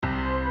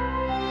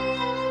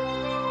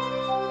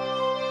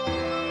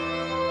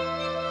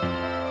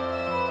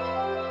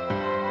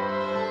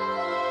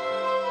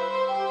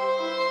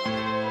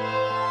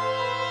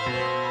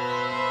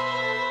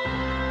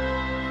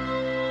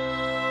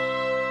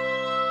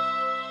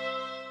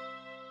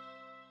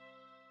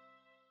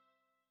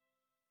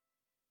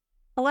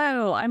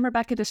Hello, I'm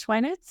Rebecca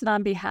DeSchweinitz, and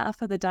on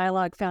behalf of the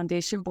Dialogue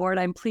Foundation Board,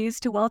 I'm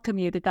pleased to welcome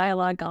you to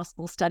Dialogue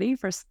Gospel Study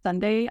for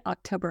Sunday,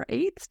 October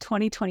 8th,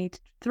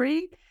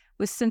 2023,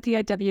 with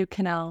Cynthia W.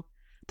 Connell.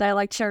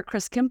 Dialogue Chair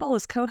Chris Kimball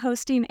is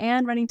co-hosting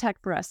and running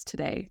tech for us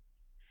today.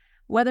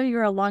 Whether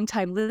you're a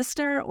longtime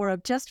listener or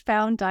have just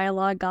found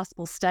Dialogue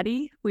Gospel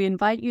Study, we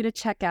invite you to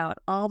check out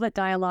all that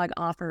Dialogue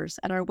offers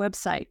at our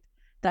website,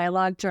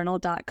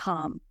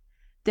 dialoguejournal.com.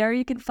 There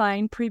you can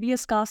find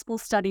previous gospel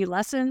study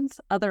lessons,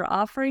 other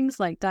offerings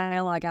like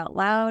Dialogue Out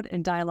Loud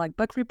and Dialogue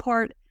Book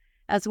Report,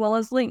 as well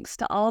as links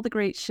to all the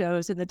great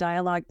shows in the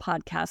Dialogue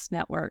Podcast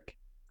Network.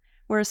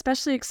 We're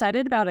especially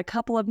excited about a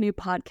couple of new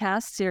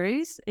podcast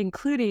series,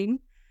 including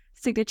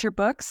Signature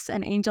Books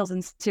and Angels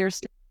and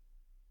Seers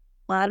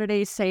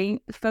Latter-day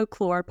Saint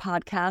Folklore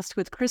podcast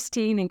with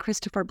Christine and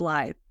Christopher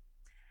Blythe.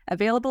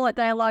 Available at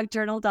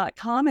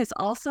dialoguejournal.com is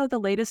also the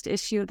latest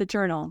issue of the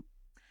journal.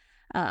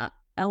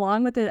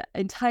 Along with the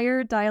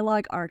entire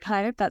Dialogue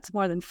archive, that's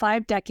more than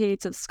 5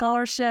 decades of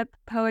scholarship,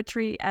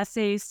 poetry,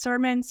 essays,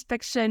 sermons,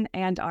 fiction,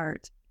 and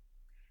art.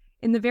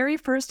 In the very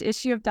first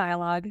issue of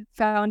Dialogue,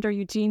 founder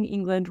Eugene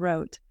England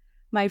wrote,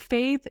 "My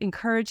faith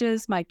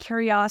encourages my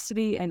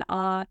curiosity and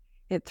awe.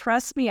 It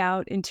thrusts me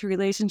out into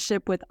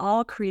relationship with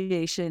all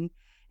creation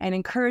and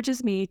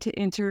encourages me to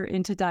enter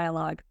into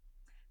dialogue.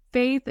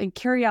 Faith and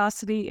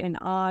curiosity and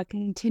awe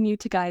continue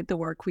to guide the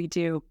work we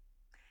do."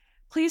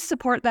 Please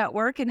support that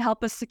work and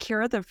help us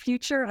secure the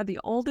future of the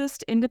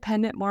oldest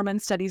independent Mormon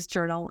studies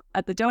journal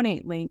at the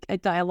donate link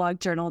at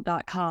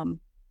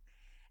dialoguejournal.com.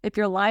 If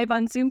you're live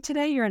on Zoom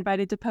today, you're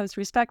invited to post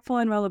respectful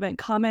and relevant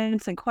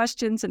comments and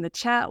questions in the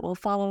chat. We'll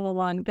follow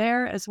along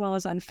there, as well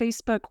as on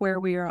Facebook, where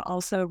we are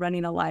also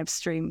running a live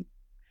stream.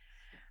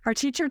 Our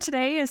teacher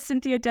today is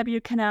Cynthia W.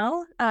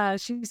 Connell.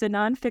 She's a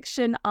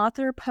nonfiction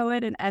author,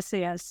 poet, and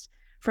essayist.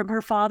 From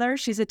her father,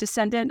 she's a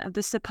descendant of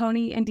the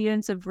Saponi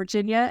Indians of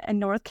Virginia and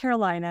North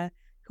Carolina,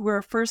 who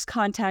were first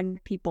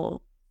contact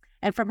people.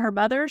 And from her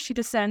mother, she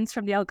descends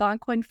from the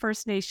Algonquin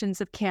First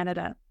Nations of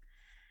Canada.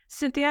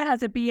 Cynthia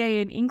has a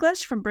BA in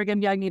English from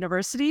Brigham Young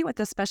University with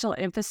a special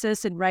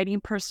emphasis in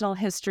writing personal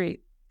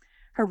history.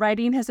 Her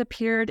writing has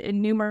appeared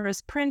in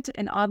numerous print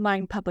and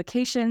online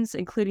publications,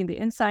 including the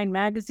Ensign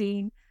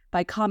magazine,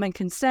 By Common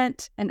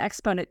Consent, and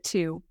Exponent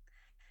 2.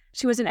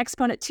 She was an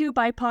Exponent 2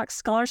 BIPOC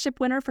Scholarship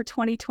winner for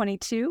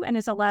 2022 and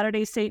is a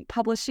Latter-day Saint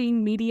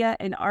Publishing, Media,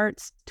 and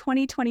Arts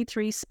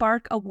 2023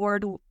 Spark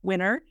Award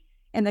winner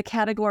in the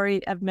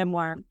category of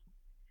memoir.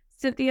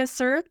 Cynthia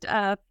served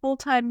a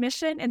full-time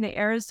mission in the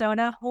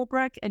Arizona,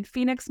 Holbrook, and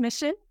Phoenix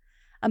mission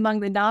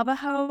among the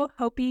Navajo,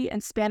 Hopi,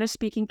 and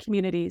Spanish-speaking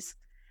communities.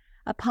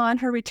 Upon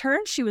her return,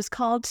 she was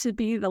called to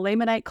be the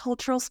Lamanite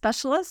Cultural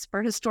Specialist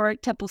for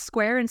Historic Temple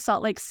Square in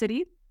Salt Lake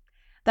City.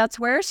 That's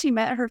where she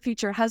met her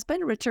future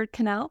husband, Richard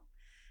Connell.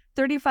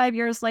 35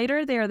 years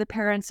later, they are the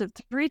parents of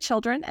 3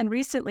 children and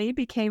recently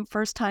became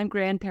first-time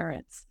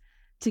grandparents.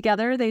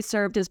 Together, they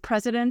served as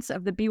presidents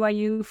of the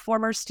BYU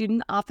Former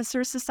Student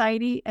Officers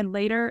Society and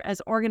later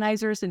as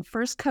organizers and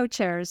first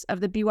co-chairs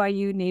of the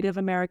BYU Native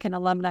American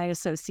Alumni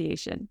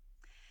Association.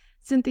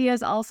 Cynthia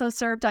has also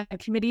served on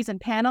committees and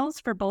panels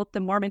for both the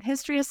Mormon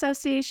History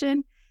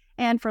Association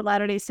and for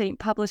Latter-day Saint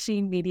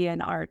Publishing, Media,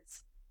 and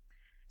Arts.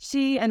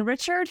 She and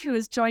Richard, who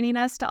is joining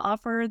us to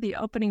offer the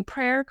opening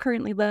prayer,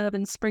 currently live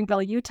in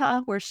Springville,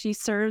 Utah, where she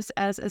serves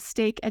as a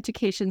stake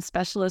education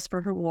specialist for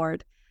her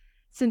ward.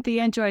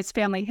 Cynthia enjoys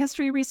family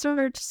history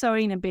research,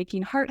 sewing, and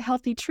baking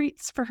heart-healthy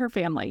treats for her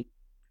family.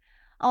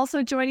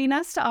 Also joining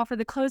us to offer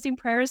the closing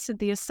prayer is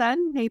Cynthia's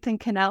son, Nathan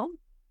Connell.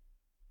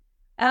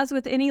 As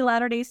with any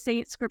Latter-day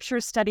Saint Scripture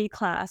study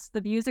class,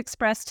 the views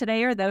expressed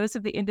today are those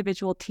of the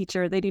individual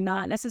teacher. They do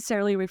not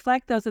necessarily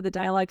reflect those of the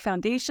Dialogue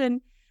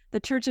Foundation, the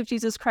Church of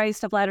Jesus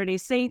Christ of Latter-day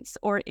Saints,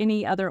 or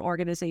any other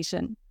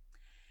organization.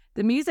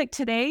 The music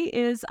today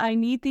is I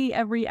Need Thee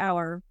Every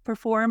Hour,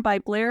 performed by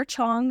Blair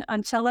Chong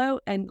on cello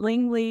and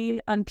Ling Lee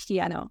on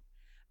piano.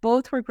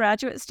 Both were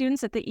graduate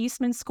students at the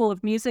Eastman School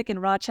of Music in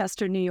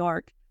Rochester, New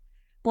York.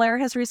 Blair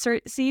has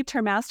received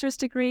her master's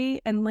degree,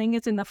 and Ling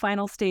is in the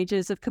final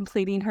stages of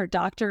completing her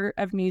Doctor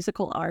of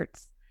Musical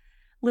Arts.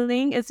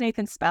 Ling is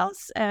Nathan's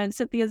spouse and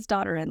Cynthia's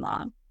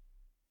daughter-in-law.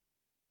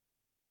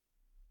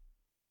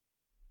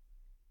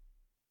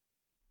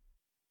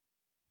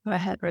 Go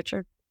ahead,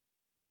 Richard.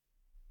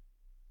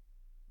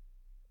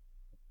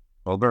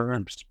 Over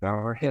and bow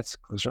our heads,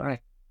 close your eyes.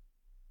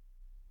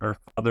 Our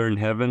Father in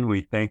heaven,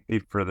 we thank thee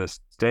for this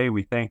day.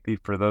 We thank thee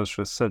for those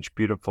with such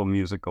beautiful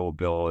musical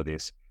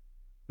abilities.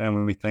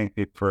 And we thank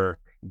thee for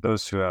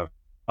those who have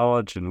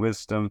knowledge and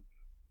wisdom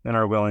and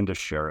are willing to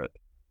share it.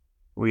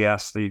 We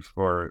ask thee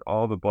for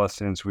all the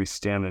blessings we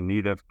stand in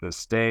need of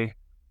this day.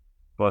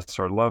 Bless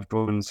our loved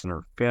ones and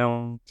our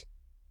families.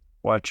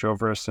 Watch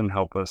over us and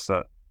help us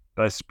that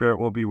thy Spirit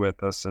will be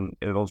with us and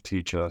it'll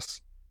teach us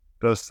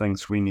those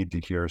things we need to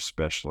hear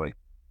especially.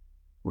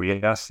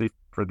 We ask thee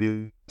for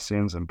these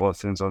sins and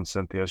blessings on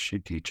Cynthia as she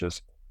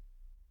teaches.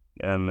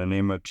 In the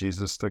name of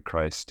Jesus the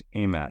Christ,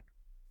 amen.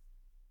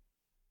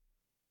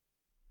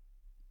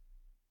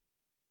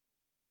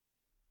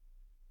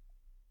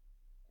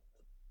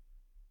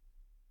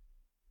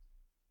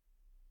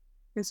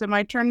 Is it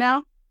my turn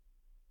now?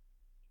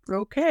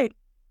 Okay.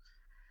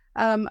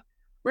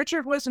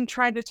 Richard wasn't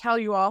trying to tell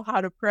you all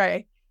how to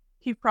pray.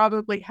 He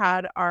probably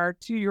had our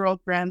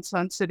 2-year-old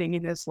grandson sitting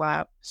in his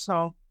lap.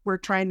 So we're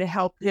trying to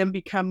help him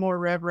become more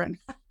reverent.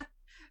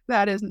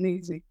 That isn't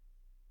easy.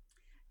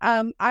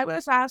 I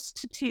was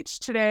asked to teach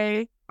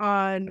today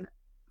on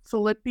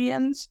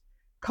Philippians,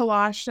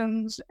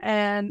 Colossians,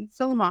 and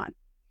Philemon.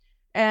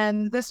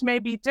 And this may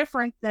be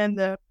different than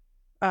the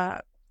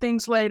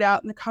things laid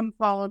out in the Come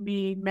Follow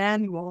Me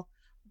manual,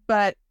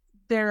 but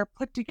they're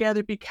put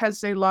together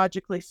because they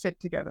logically fit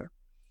together.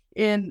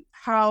 In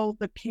how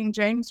the King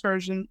James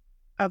Version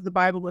of the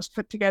Bible was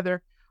put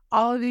together,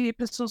 all of the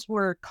epistles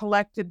were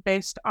collected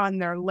based on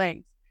their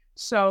length.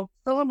 So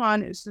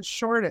Philemon is the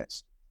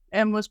shortest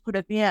and was put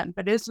at the end,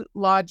 but isn't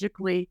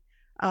logically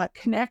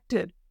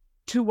connected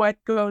to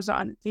what goes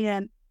on at the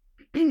end,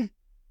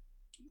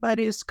 but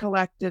is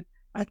connected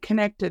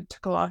to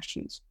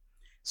Colossians.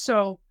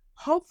 So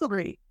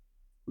hopefully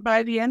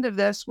by the end of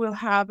this, we'll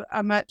have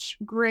a much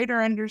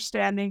greater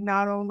understanding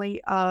not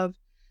only of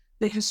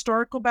the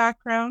historical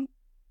background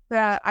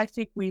that I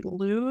think we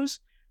lose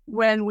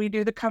when we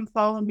do the Come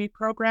Follow Me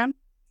program.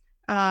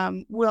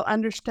 We'll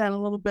understand a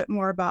little bit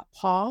more about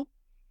Paul,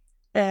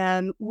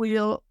 and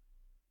we'll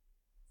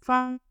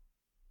find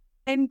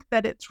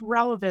that it's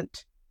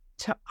relevant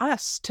to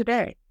us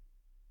today.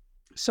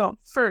 So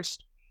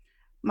first,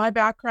 my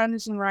background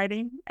is in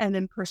writing and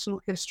in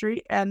personal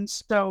history. And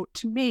so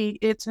to me,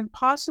 it's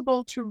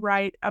impossible to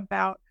write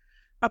about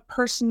a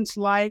person's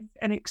life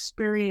and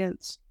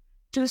experience,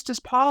 just as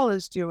Paul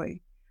is doing,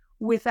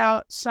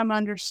 without some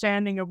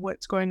understanding of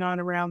what's going on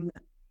around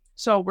them.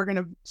 So we're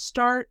going to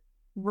start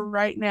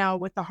right now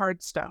with the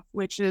hard stuff,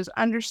 which is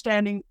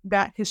understanding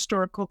that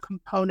historical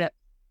component.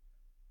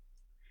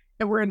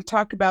 And we're going to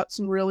talk about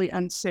some really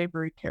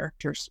unsavory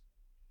characters.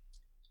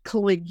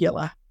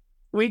 Caligula.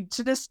 We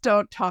just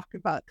don't talk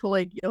about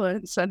Caligula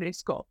in Sunday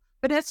school,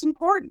 but it's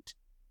important.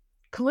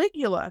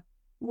 Caligula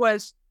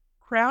was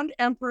crowned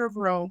emperor of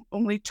Rome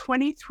only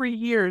 23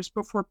 years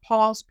before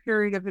Paul's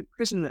period of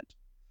imprisonment,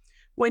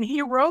 when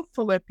he wrote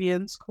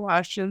Philippians,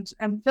 Colossians,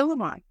 and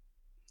Philemon.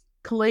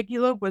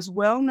 Caligula was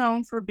well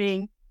known for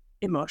being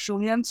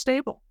emotionally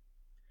unstable.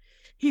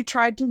 He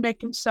tried to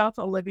make himself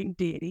a living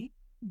deity.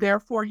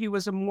 Therefore, he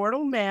was a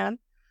mortal man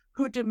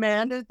who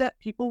demanded that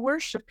people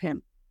worship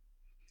him.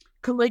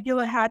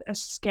 Caligula had a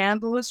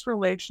scandalous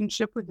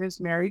relationship with his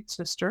married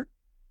sister.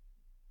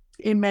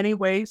 In many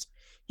ways,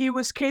 he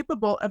was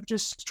capable of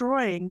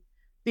destroying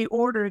the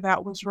order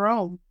that was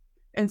Rome.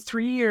 And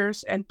 3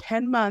 years and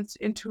 10 months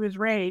into his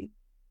reign,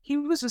 he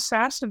was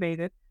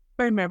assassinated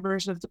by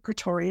members of the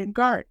Praetorian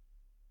Guard.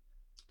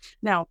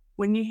 Now,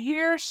 when you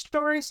hear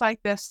stories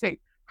like this, think,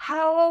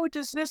 how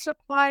does this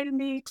apply to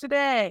me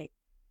today?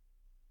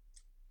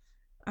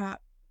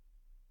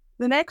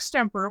 The next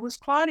emperor was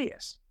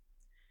Claudius.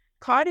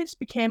 Claudius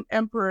became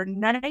emperor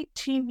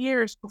 19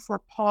 years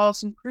before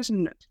Paul's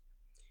imprisonment.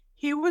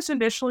 He was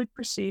initially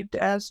perceived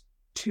as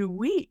too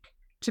weak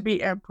to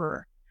be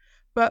emperor,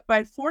 but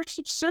by force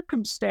of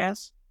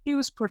circumstance, he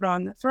was put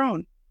on the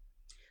throne.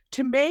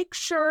 To make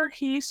sure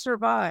he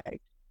survived,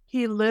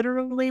 he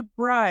literally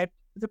bribed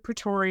the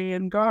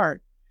Praetorian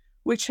Guard,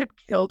 which had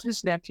killed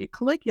his nephew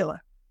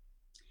Caligula.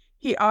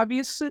 He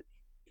obviously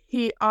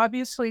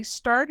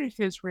started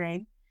his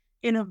reign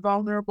in a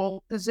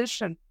vulnerable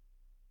position.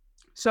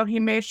 So he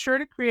made sure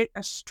to create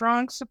a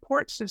strong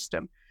support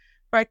system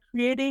by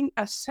creating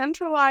a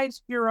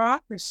centralized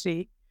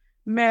bureaucracy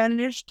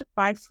managed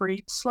by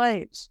freed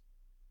slaves.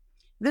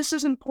 This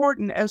is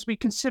important as we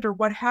consider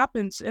what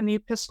happens in the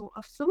Epistle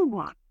of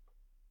Philemon.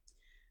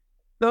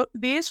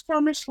 These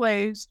former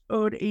slaves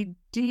owed a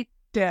deep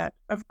debt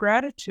of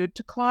gratitude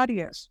to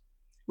Claudius,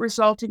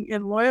 resulting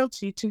in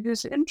loyalty to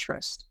his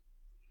interest.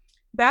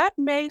 That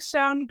may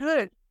sound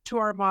good to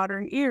our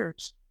modern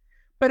ears,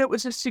 but it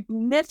was a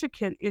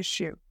significant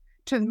issue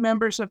to the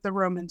members of the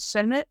Roman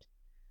Senate,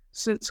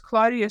 since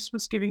Claudius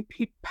was giving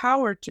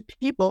power to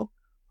people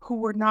who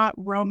were not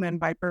Roman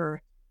by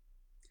birth.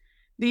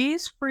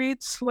 These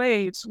freed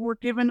slaves were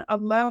given a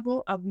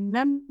level of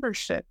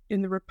membership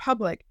in the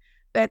Republic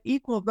that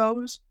equaled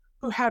those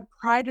who had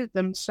prided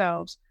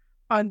themselves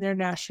on their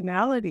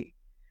nationality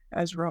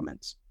as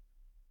Romans.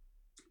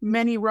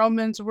 Many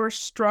Romans were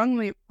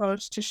strongly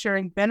opposed to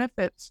sharing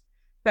benefits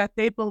that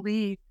they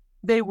believed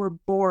they were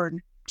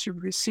born to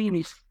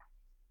receive.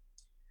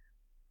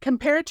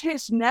 Compared to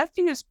his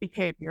nephew's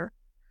behavior,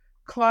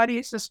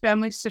 Claudius's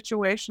family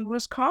situation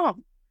was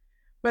calm,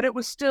 but it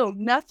was still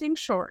nothing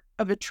short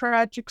of a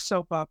tragic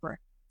soap opera.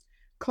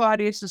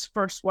 Claudius's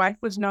first wife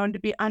was known to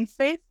be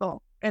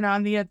unfaithful, and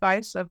on the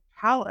advice of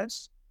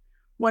Pallas,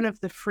 one of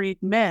the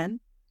freed men,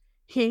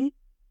 he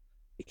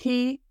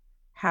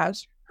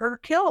has her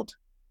killed.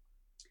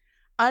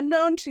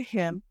 Unknown to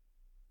him,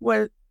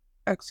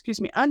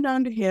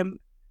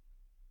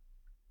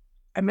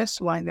 I missed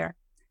a line there.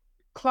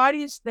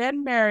 Claudius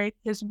then married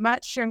his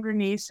much younger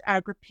niece,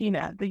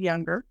 Agrippina, the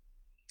younger,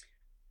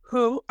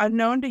 who,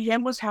 unknown to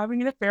him, was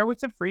having an affair with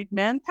the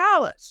freedman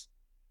Pallas.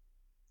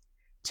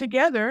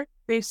 Together,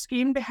 they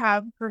schemed to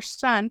have her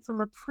son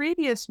from a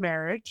previous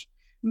marriage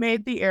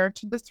made the heir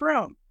to the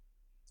throne.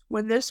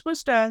 When this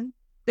was done,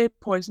 they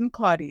poisoned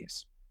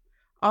Claudius.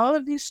 All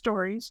of these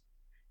stories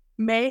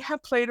may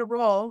have played a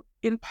role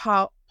in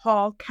Paul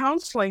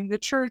counseling the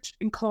church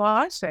in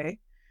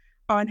Colossae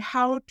on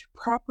how to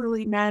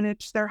properly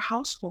manage their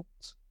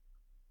households.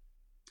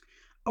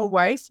 A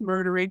wife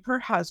murdering her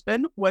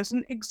husband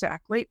wasn't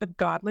exactly a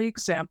godly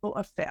example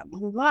of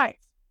family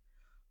life.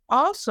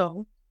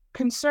 Also,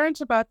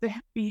 concerns about the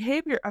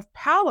behavior of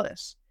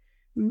Pallas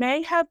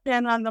may have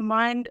been on the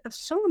mind of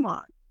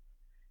Solomon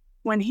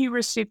when he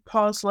received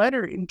Paul's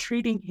letter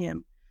entreating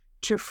him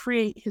to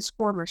free his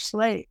former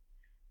slave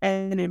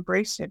and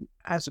embrace him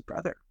as a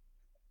brother.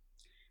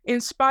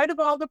 In spite of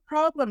all the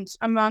problems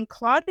among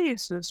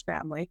Claudius's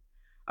family,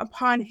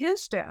 upon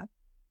his death,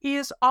 he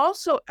is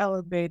also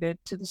elevated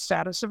to the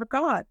status of a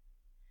god.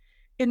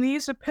 In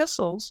these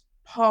epistles,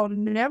 Paul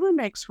never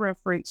makes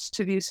reference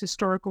to these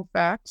historical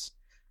facts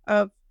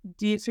of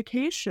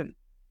deification.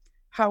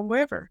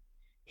 However,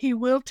 he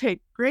will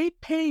take great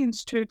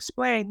pains to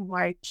explain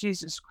why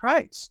Jesus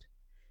Christ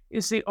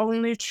is the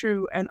only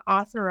true and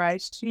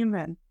authorized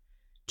human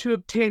to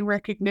obtain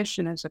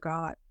recognition as a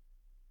god.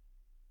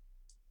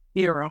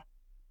 Nero.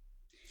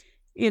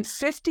 In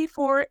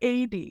 54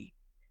 AD,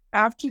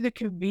 after the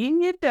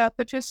convenient death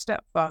of his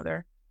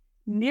stepfather,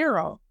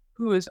 Nero,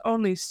 who is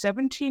only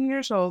 17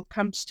 years old,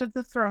 comes to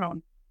the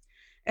throne,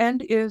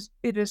 and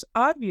it is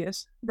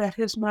obvious that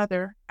his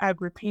mother,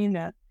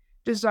 Agrippina,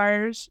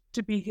 desires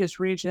to be his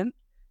regent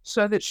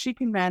so that she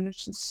can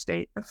manage the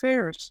state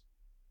affairs.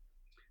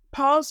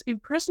 Paul's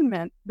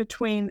imprisonment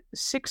between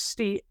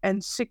 60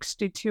 and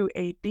 62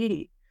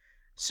 AD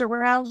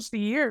surrounds the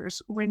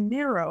years when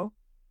Nero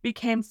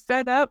became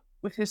fed up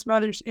with his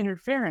mother's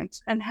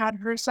interference and had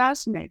her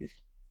assassinated.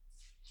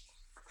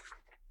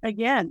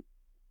 Again,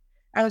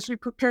 as we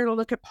prepare to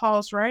look at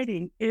Paul's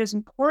writing, it is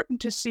important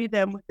to see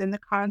them within the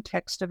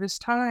context of his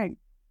time.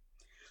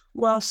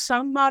 While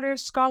some modern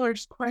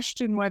scholars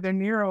question whether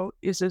Nero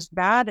is as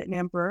bad an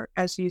emperor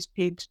as he is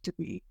painted to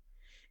be,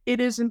 it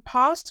is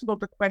impossible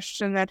to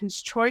question that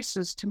his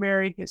choices to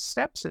marry his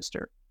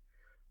stepsister,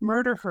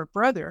 murder her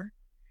brother,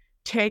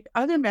 take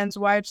other men's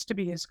wives to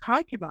be his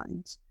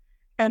concubines,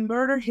 and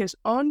murder his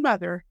own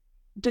mother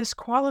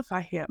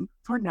disqualify him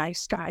for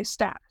nice guy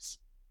status.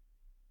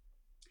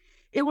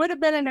 It would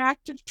have been an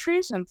act of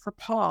treason for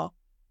Paul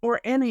or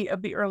any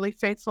of the early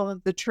faithful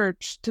of the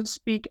church to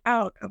speak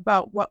out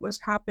about what was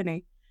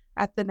happening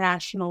at the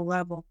national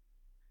level.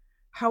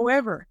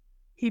 However,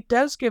 he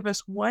does give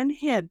us one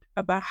hint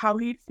about how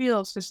he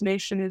feels his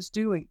nation is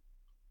doing.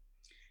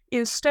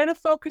 Instead of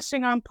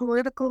focusing on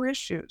political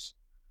issues,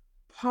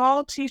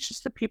 Paul teaches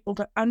the people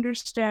to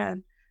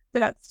understand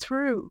that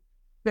through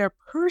their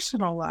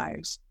personal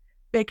lives,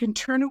 they can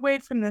turn away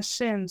from the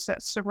sins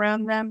that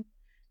surround them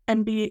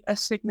and be a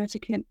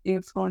significant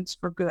influence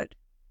for good.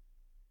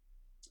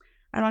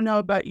 I don't know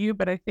about you,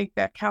 but I think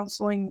that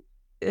counseling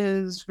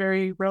is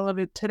very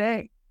relevant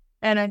today.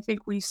 And I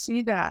think we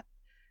see that,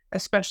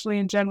 especially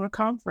in General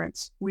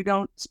Conference. We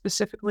don't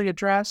specifically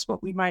address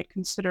what we might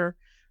consider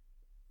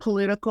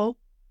political,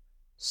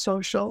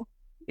 social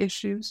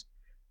issues,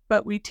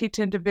 but we teach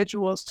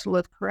individuals to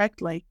live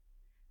correctly.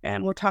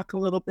 And we'll talk a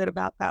little bit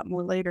about that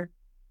more later.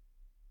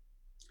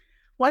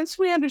 Once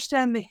we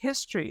understand the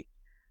history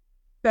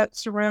that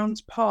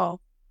surrounds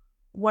Paul,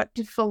 what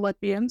do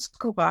Philippians,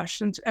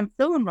 Colossians, and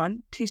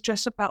Philemon teach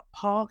us about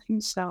Paul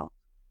himself?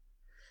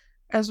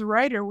 As a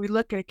writer, we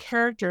look at a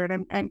character,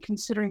 and I'm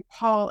considering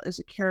Paul as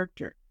a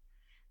character.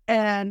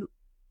 And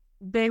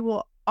they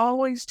will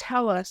always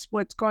tell us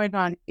what's going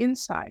on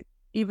inside,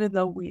 even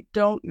though we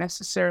don't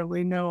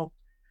necessarily know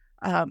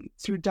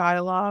through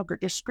dialogue or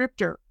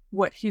descriptor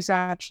what he's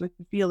actually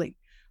feeling.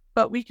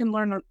 But we can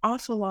learn an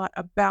awful lot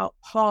about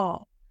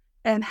Paul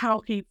and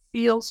how he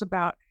feels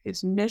about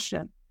his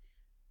mission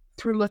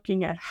through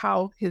looking at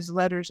how his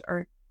letters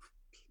are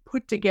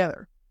put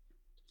together.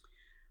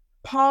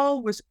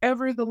 Paul was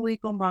ever the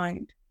legal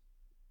mind.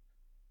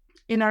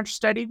 In our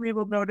study, we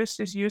will notice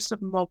his use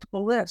of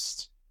multiple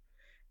lists.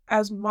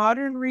 As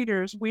modern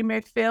readers, we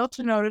may fail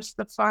to notice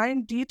the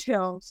fine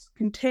details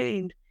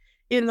contained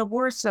in the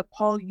words that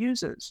Paul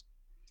uses.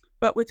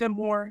 But with a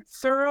more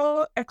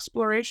thorough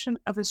exploration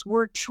of his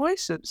word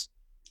choices,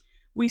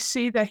 we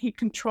see that he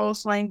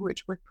controls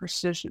language with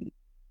precision.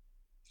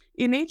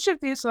 In each of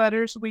these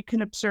letters, we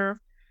can observe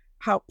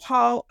how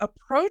Paul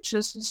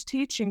approaches his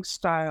teaching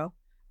style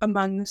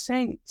among the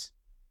saints.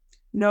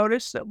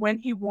 Notice that when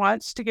he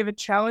wants to give a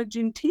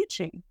challenging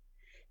teaching,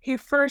 he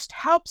first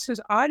helps his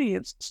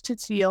audience to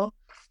feel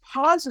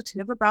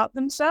positive about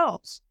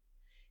themselves.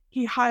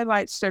 He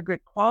highlights their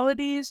good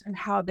qualities and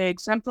how they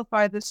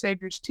exemplify the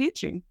Savior's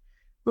teaching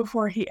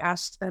before he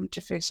asks them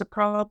to face a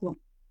problem.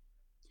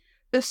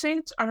 The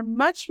saints are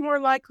much more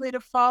likely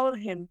to follow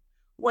him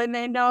when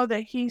they know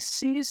that he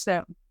sees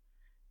them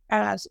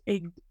as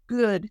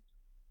good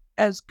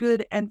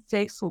and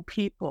faithful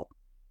people.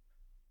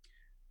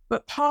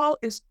 But Paul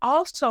is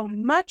also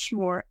much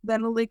more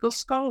than a legal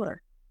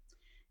scholar.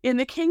 In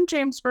the King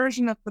James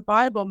Version of the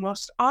Bible,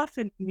 most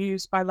often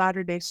used by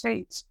Latter-day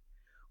Saints,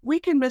 we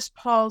can miss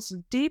Paul's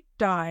deep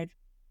dive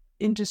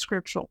into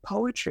scriptural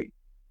poetry.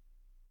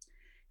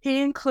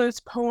 He includes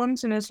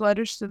poems in his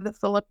letters to the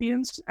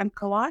Philippians and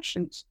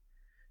Colossians.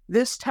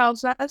 This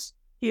tells us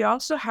he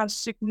also has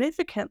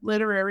significant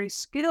literary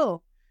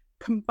skill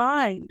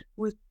combined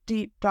with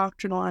deep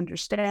doctrinal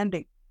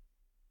understanding.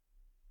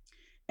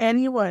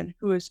 Anyone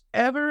who has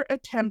ever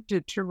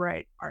attempted to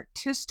write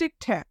artistic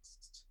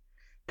texts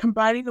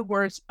combining the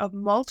words of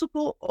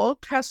multiple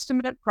Old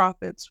Testament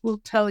prophets will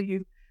tell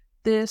you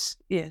this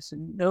is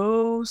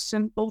no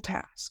simple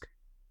task.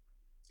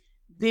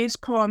 These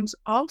poems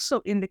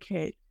also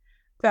indicate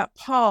that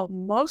Paul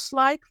most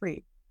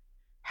likely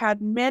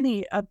had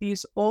many of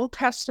these Old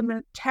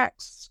Testament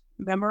texts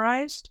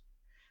memorized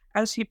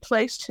as the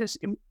place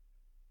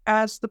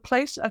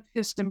of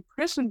his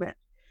imprisonment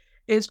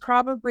is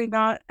probably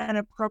not an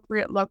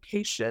appropriate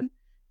location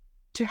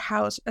to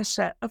house a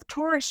set of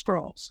Torah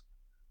scrolls,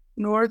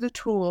 nor the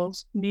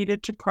tools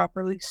needed to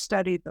properly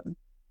study them.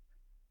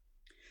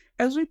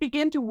 As we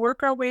begin to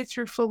work our way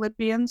through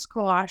Philippians,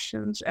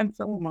 Colossians, and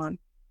Philemon,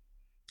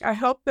 I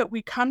hope that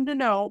we come to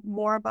know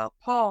more about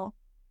Paul.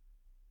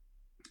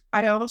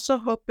 I also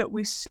hope that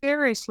we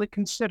seriously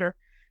consider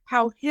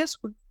how his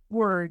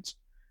words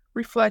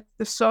reflect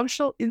the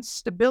social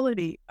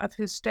instability of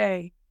his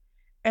day,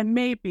 and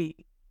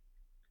maybe,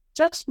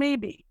 just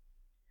maybe,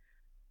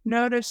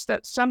 notice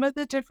that some of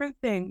the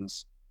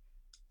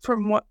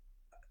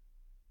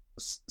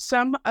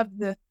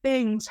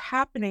things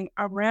happening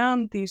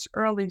around these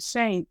early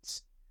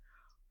saints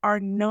are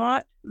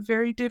not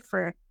very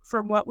different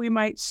from what we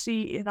might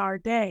see in our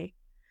day,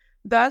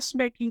 thus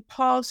making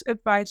Paul's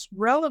advice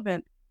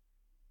relevant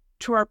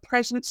to our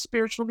present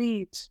spiritual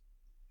needs.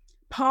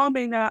 Paul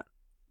not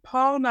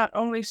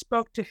only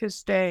spoke to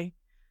his day,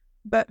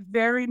 but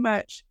very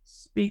much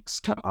speaks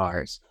to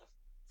ours.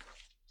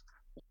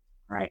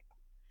 All right.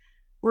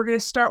 We're going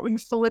to start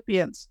with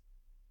Philippians.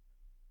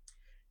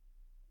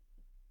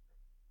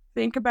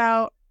 Think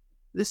about,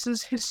 this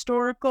is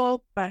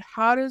historical, but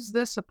how does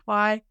this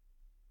apply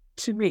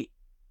to me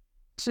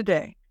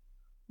today,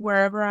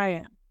 wherever I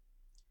am?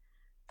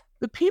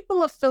 The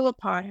people of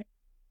Philippi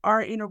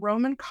are in a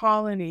Roman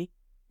colony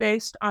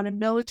based on a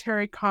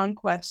military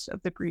conquest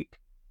of the Greek.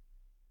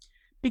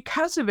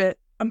 Because of it,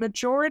 a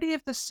majority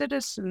of the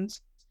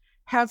citizens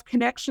have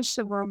connections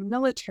to the Roman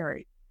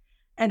military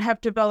and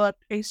have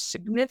developed a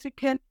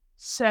significant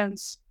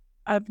sense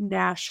of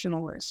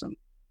nationalism.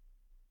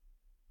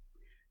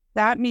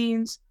 That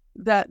means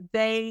that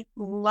they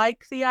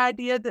like the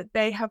idea that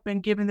they have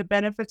been given the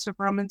benefits of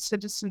Roman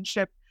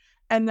citizenship,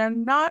 and they're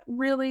not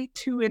really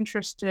too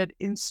interested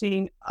in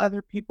seeing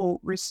other people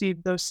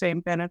receive those same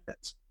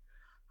benefits.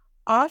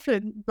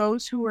 Often,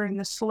 those who were in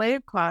the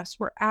slave class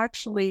were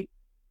actually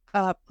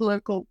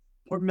political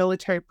or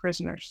military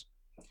prisoners.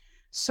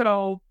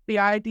 So the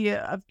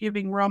idea of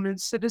giving Roman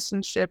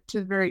citizenship to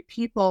the very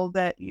people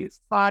that you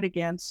fought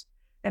against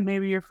and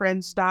maybe your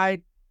friends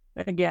died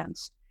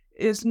against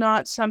is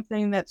not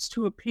something that's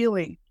too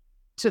appealing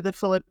to the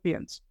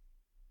Philippians.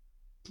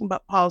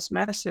 But Paul's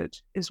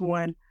message is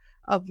one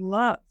of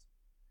love.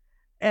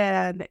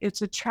 And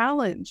it's a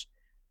challenge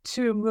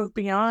to move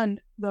beyond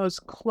those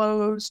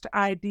closed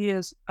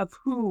ideas of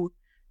who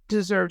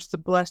deserves the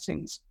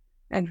blessings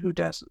and who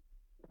doesn't.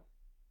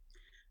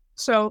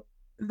 So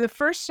the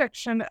first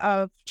section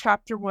of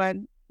chapter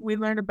 1, we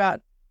learn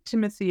about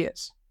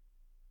Timotheus,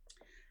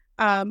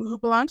 who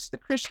belongs to the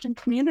Christian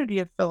community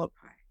of Philippi.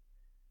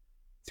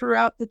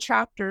 Throughout the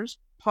chapters,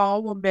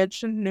 Paul will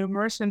mention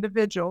numerous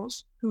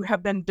individuals who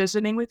have been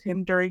visiting with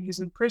him during his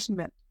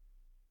imprisonment.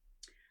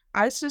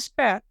 I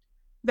suspect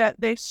that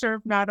they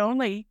serve not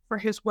only for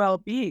his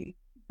well-being,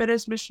 but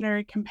as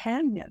missionary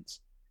companions,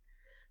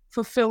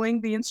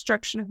 fulfilling the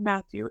instruction of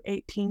Matthew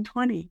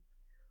 18:20,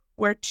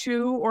 where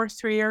 2 or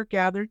 3 are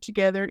gathered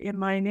together in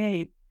my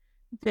name,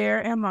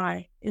 there am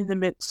I in the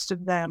midst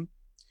of them.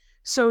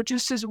 So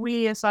just as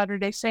we as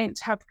Latter-day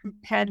Saints have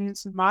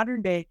companions in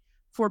modern day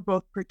for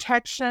both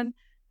protection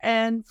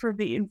and for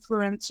the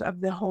influence of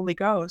the Holy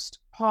Ghost,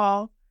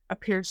 Paul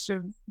appears to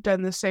have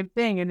done the same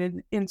thing,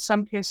 and in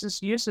some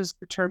cases uses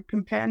the term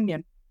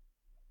companion.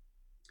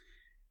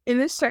 In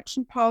this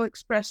section, Paul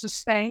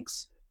expresses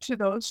thanks to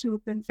those who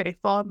have been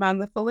faithful among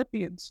the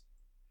Philippians.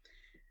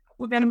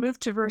 We're going to move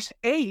to verse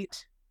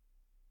 8,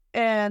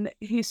 and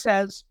he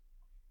says,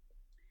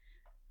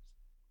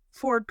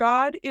 "For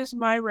God is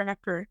my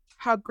record,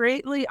 how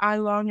greatly I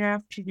long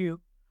after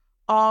you,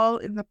 all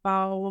in the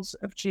bowels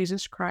of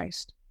Jesus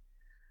Christ."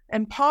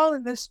 And Paul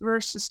in this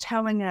verse is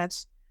telling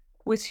us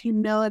with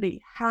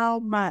humility how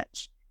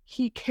much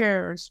he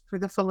cares for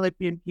the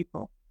Philippian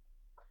people.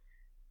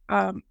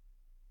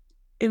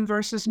 In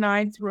verses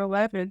 9 through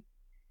 11,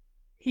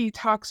 he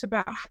talks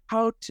about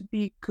how to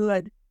be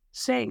good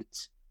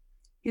saints.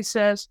 He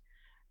says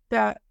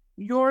that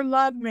your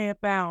love may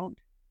abound,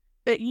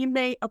 that ye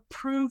may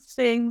approve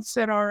things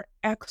that are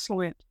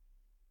excellent,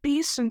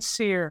 be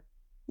sincere,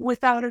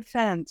 without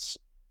offense.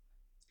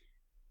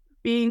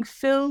 being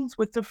filled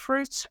with the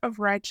fruits of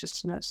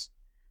righteousness.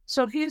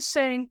 So he's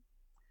saying,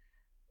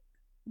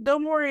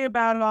 don't worry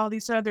about all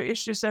these other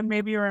issues that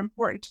maybe are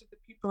important to the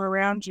people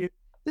around you.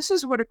 This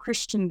is what a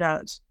Christian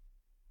does.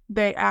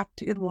 They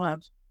act in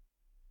love.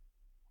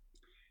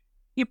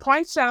 He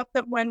points out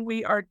that when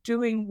we are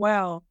doing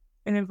well,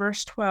 and in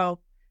verse 12,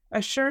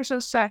 assures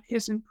us that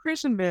his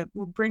imprisonment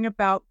will bring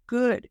about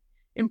good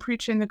in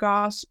preaching the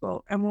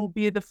gospel and will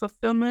be the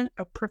fulfillment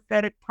of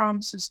prophetic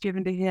promises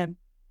given to him.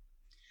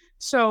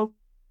 So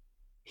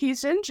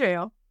he's in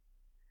jail,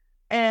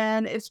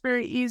 and it's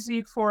very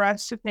easy for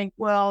us to think,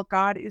 well,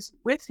 God is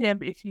with him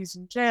if he's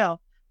in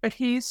jail. But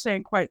he's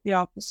saying quite the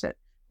opposite,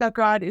 that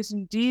God is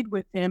indeed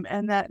with him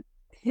and that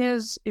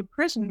his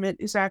imprisonment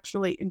is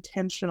actually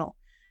intentional,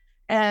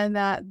 and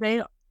that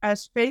they,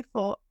 as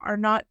faithful, are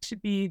not to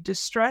be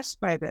distressed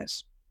by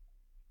this.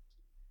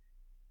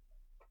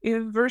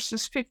 In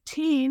verses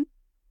 15,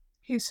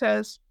 he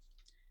says,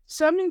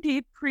 some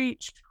indeed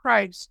preached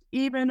Christ,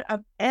 even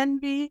of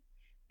envy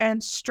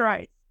and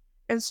strife,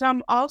 and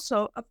some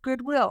also of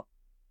goodwill.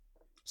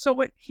 So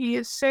what he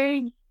is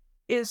saying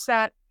is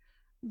that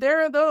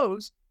there are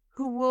those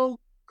who will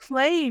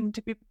claim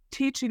to be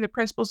teaching the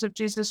principles of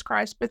Jesus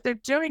Christ, but they're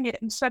doing it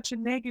in such a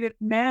negative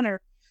manner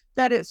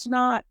that it's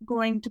not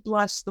going to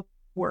bless the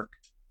work.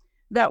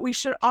 That we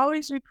should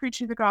always be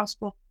preaching the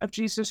gospel of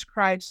Jesus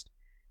Christ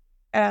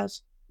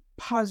as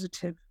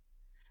positive.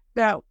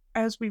 That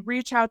as we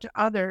reach out to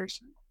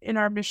others in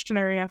our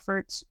missionary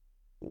efforts,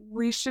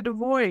 we should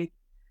avoid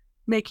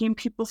making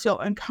people feel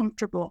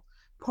uncomfortable,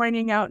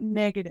 pointing out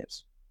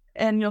negatives.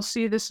 And you'll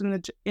see this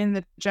in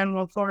the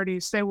general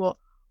authorities. They will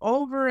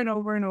over and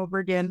over and over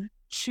again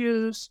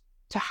choose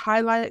to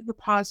highlight the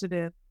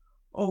positive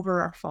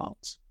over our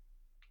faults.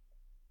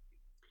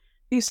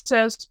 He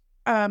says,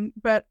 but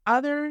the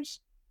other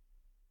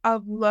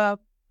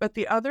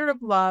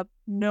of love,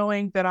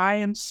 knowing that I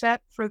am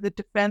set for the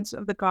defense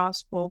of the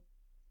gospel.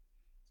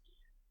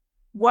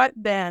 What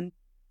then?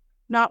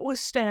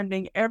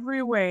 Notwithstanding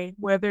every way,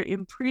 whether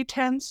in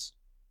pretense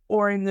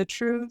or in the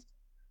truth,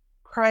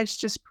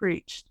 Christ is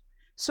preached.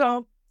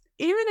 So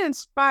even in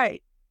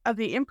spite of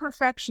the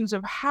imperfections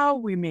of how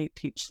we may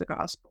teach the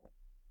gospel,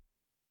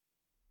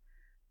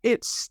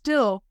 it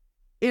still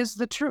is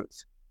the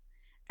truth.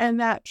 And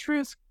that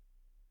truth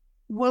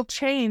will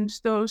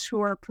change those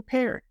who are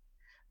prepared.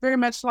 Very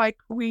much like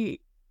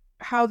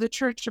how the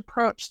church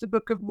approached the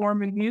Book of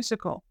Mormon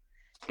musical.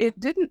 It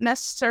didn't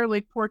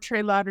necessarily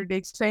portray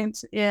Latter-day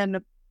Saints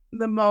in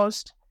the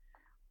most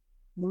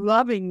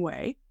loving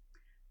way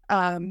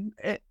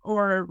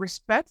or a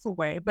respectful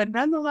way, but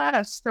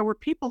nonetheless, there were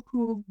people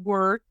who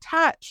were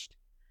touched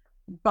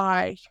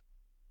by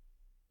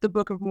the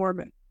Book of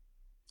Mormon.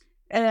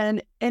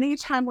 And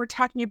anytime we're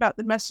talking about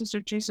the message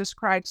of Jesus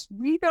Christ,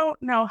 we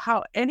don't know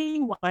how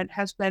anyone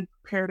has been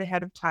prepared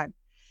ahead of time.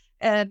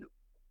 And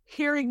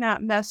hearing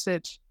that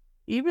message,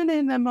 even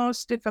in the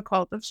most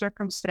difficult of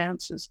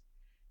circumstances,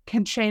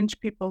 can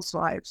change people's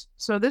lives.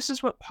 So this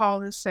is what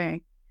Paul is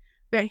saying,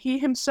 that he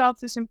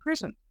himself is in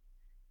prison,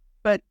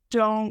 but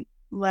don't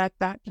let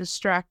that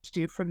distract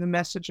you from the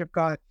message of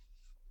God.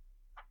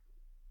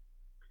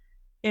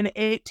 In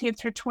 18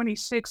 through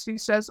 26, he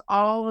says,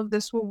 all of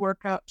this will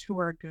work out to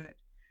our good.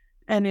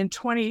 And in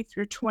 20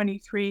 through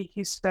 23,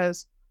 he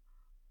says,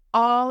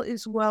 all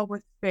is well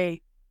with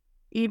faith,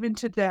 even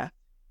to death,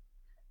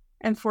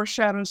 and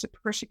foreshadows of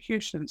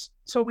persecutions.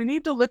 So we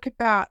need to look at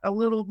that a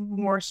little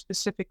more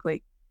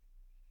specifically.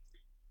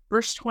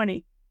 Verse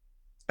 20,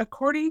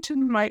 according to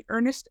my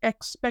earnest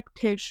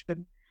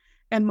expectation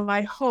and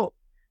my hope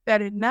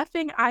that in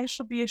nothing I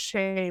shall be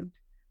ashamed,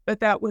 but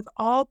that with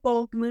all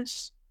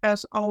boldness,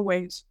 as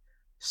always,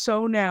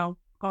 so now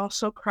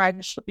also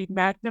Christ shall be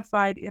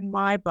magnified in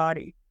my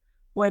body,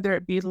 whether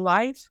it be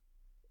life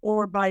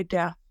or by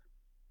death.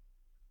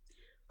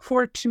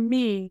 For to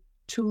me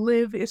to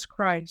live is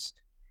Christ,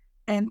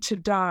 and to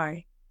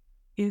die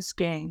is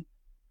gain.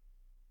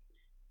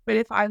 But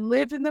if I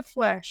live in the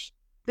flesh,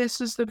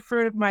 this is the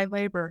fruit of my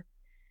labor.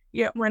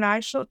 Yet when I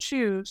shall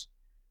choose,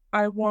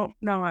 I won't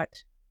not.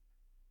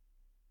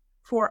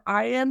 For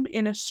I am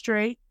in a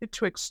strait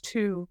betwixt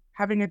two,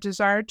 having a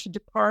desire to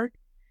depart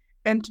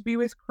and to be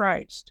with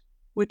Christ,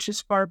 which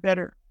is far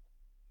better.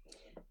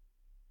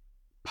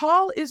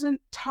 Paul isn't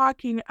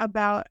talking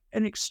about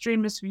an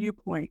extremist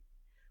viewpoint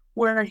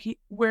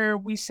where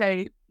we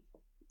say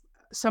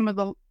some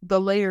of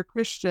the later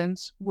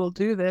Christians will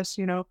do this,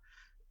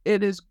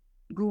 it is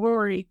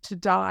glory to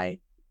die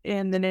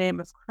in the name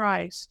of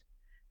Christ.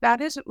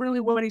 That isn't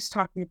really what he's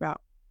talking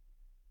about.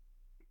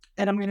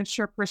 And I'm going to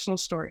share a personal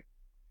story.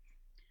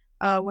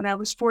 When I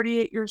was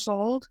 48 years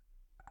old,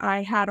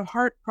 I had a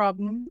heart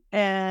problem,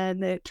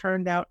 and it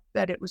turned out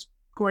that it was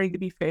going to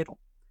be fatal.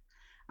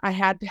 I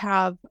had to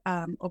have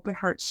open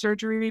heart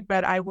surgery,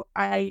 but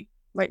I,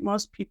 like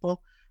most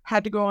people,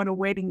 had to go on a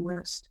waiting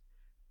list.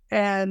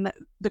 And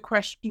the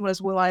question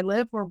was, will I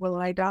live or will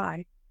I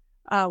die?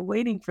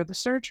 Waiting for the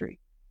surgery.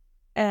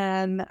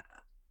 And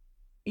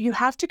you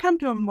have to come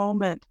to a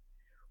moment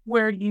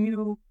where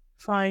you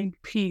find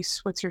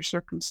peace with your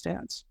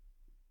circumstance.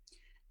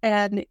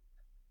 And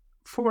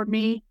for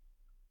me,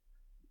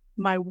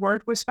 my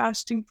ward was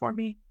fasting for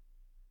me.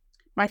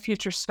 My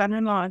future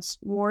son-in-law's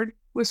ward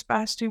was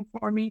fasting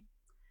for me.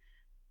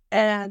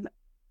 And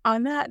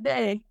on that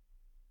day,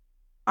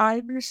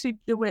 I received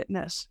the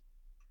witness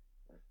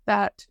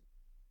that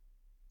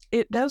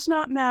it does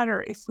not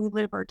matter if we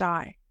live or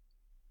die.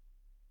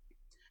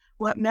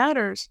 What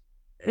matters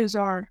is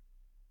our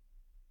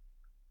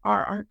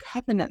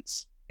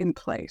covenants in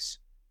place.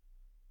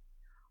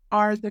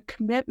 Are the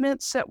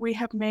commitments that we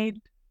have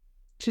made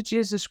to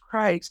Jesus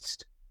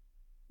Christ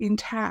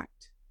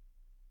intact?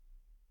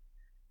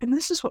 And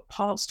this is what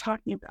Paul's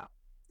talking about.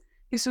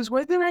 He says,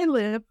 whether I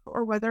live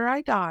or whether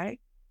I die,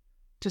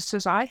 just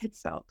as I had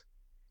felt,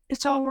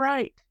 it's all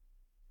right,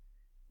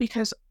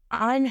 because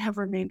I have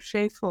remained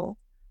faithful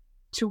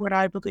to what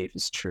I believe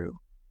is true.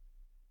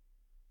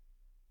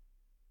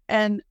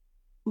 And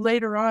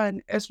later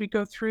on, as we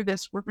go through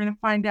this, we're going to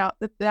find out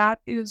that that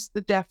is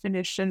the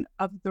definition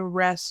of the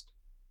rest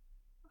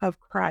of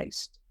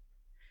Christ.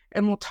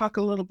 And we'll talk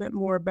a little bit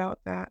more about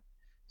that.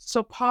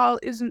 So Paul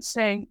isn't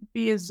saying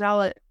be a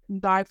zealot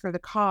and die for the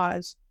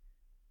cause.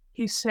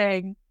 He's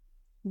saying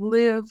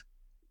live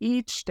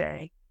each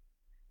day.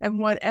 And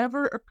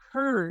whatever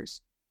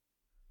occurs,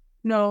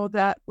 know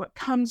that what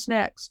comes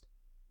next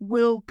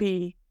will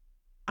be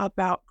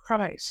about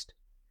Christ,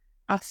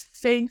 a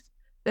faith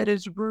that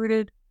is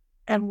rooted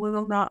and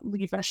will not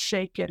leave us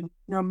shaken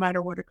no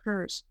matter what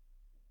occurs.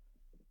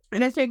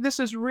 And I think this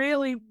is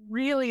really,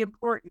 really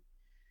important,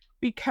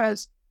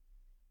 because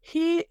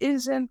he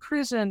is in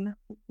prison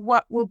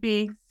what will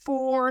be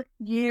 4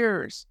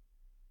 years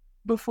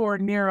before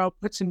Nero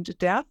puts him to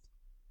death,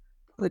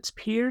 puts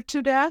Peter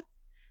to death,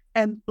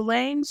 and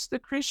blames the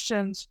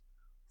Christians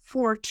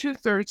for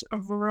 2/3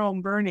 of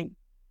Rome burning,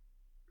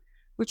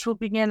 which will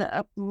begin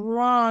a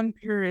long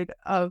period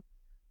of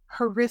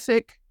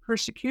horrific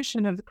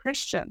persecution of the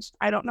Christians.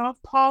 I don't know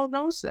if Paul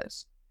knows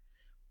this,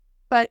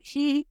 but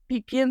he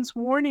begins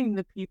warning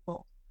the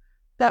people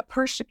that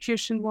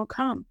persecution will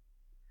come.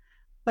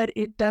 But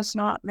it does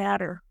not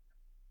matter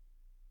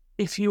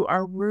if you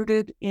are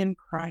rooted in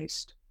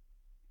Christ.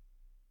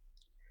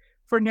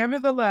 For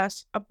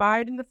nevertheless,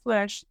 abide in the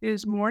flesh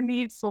is more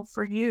needful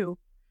for you.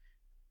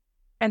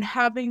 And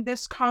having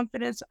this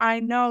confidence, I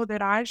know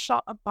that I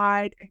shall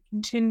abide and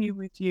continue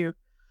with you.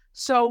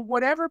 So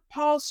whatever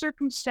Paul's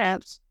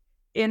circumstance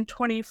in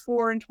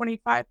 24 and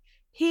 25,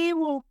 he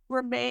will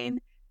remain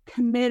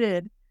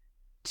committed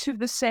to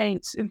the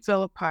saints in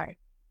Philippi.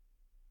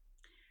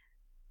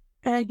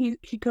 And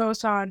he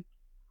goes on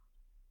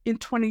in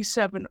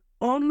 27,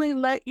 only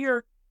let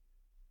your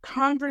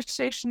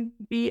conversation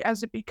be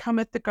as it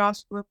becometh the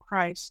gospel of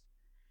Christ.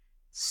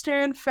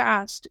 Stand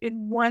fast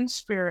in one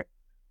spirit,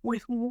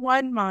 with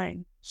one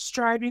mind,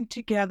 striving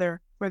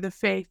together for the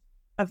faith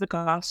of the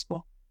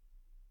gospel.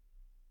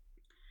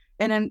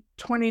 And in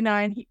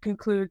 29, he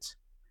concludes,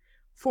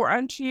 for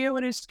unto you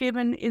it is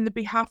given in the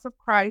behalf of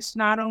Christ,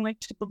 not only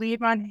to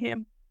believe on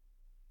him,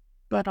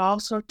 but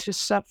also to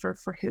suffer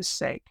for his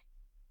sake.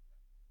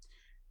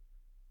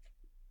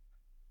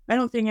 I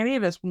don't think any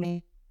of us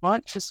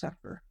want to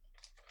suffer.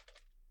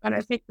 And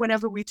I think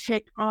whenever we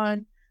take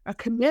on a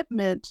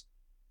commitment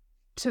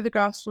to the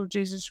gospel of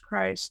Jesus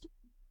Christ,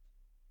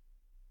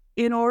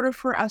 in order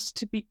for us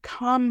to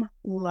become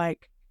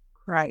like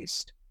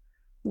Christ,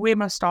 we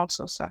must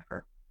also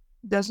suffer.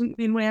 Doesn't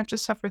mean we have to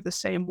suffer the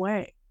same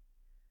way,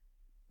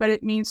 but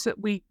it means that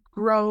we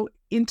grow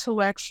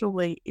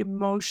intellectually,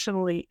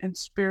 emotionally, and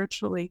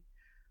spiritually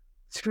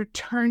through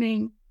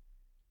turning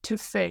to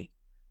faith,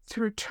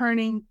 through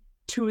turning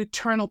to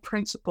eternal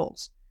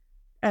principles,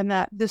 and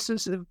that this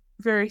is the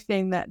very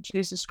thing that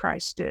Jesus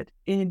Christ did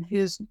in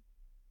his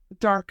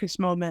darkest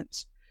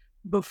moments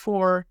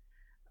before,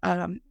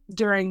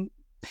 during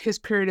his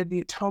period of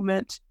the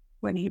atonement,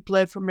 when he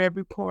bled from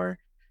every pore,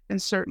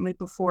 and certainly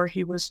before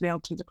he was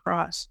nailed to the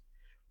cross,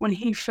 when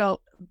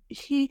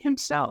he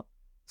himself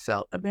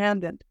felt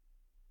abandoned.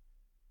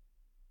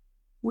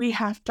 We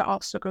have to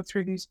also go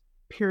through these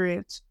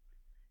periods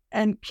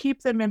and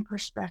keep them in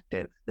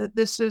perspective, that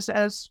this is,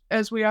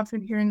 as we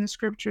often hear in the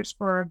scriptures,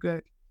 for our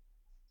good.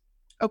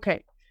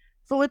 Okay,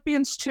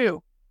 Philippians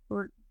 2.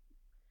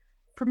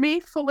 For me,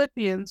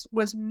 Philippians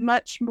was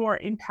much more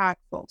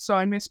impactful, so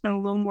I'm going to spend a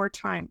little more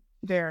time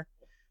there.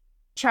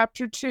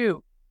 Chapter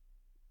 2,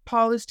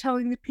 Paul is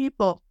telling the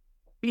people,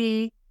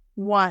 be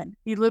one.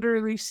 He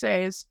literally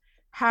says,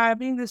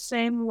 having the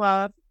same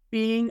love,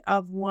 being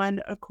of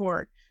one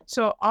accord.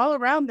 So all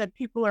around that,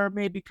 people are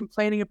maybe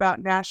complaining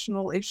about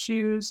national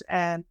issues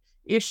and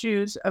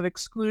issues of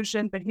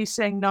exclusion, but he's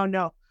saying,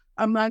 no,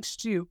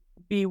 amongst you,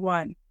 be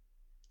one.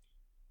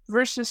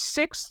 Verses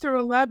 6 through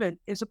 11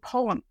 is a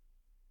poem,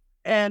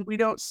 and we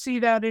don't see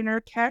that in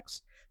our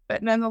text,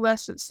 but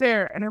nonetheless it's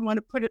there. And I want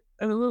to put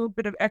a little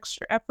bit of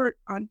extra effort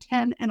on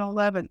 10 and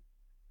 11.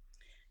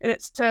 And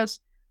it says,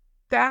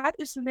 that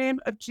is the name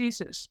of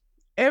Jesus.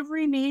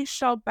 Every knee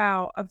shall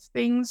bow, of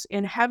things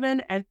in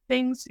heaven and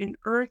things in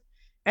earth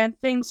and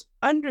things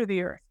under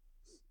the earth.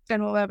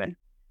 And 11,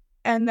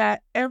 and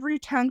that every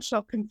tongue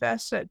shall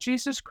confess that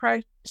Jesus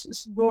Christ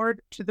is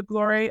Lord to the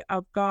glory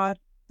of God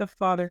the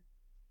Father.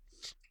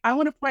 I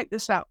want to point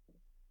this out.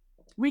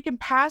 We can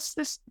pass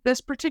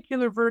this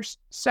particular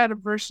set of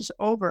verses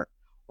over,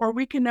 or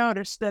we can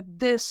notice that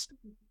this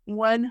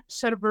one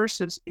set of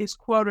verses is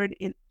quoted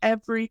in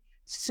every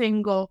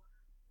single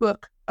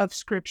book of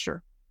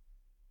Scripture.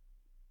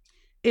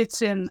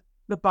 It's in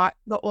the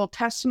Old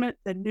Testament,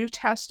 the New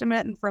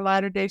Testament, and for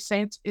Latter-day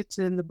Saints, it's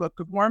in the Book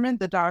of Mormon,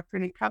 the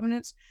Doctrine and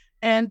Covenants,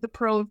 and the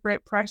Pearl of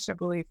Great Price, I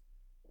believe.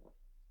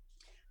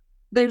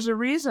 There's a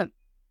reason.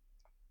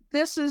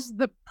 This is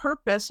the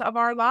purpose of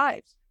our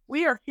lives.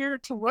 We are here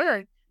to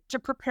learn, to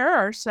prepare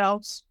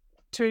ourselves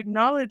to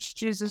acknowledge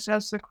Jesus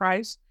as the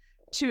Christ,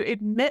 to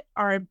admit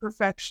our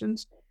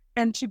imperfections,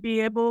 and to be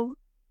able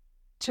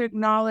to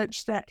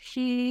acknowledge that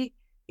He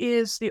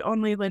is the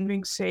only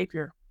living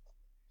Savior.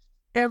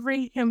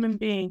 Every human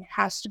being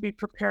has to be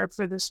prepared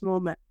for this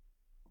moment.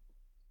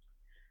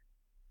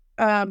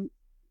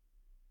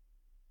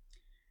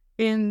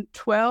 In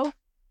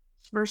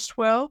verse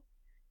 12,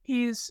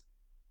 He's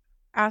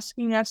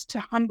asking us to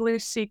humbly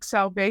seek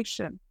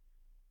salvation.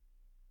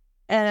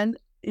 And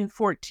in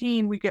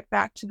 14, we get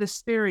back to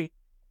this theory,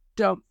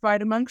 don't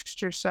fight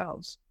amongst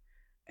yourselves.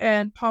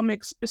 And Paul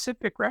makes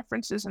specific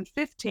references in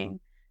 15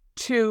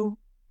 to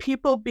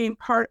people being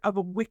part of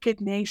a wicked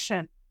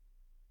nation,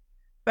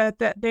 but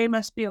that they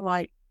must be a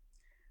light.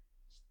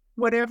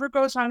 Whatever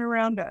goes on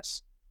around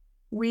us,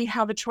 we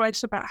have a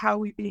choice about how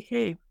we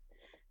behave.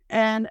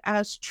 And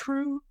as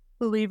true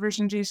believers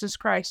in Jesus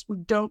Christ, we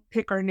don't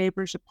pick our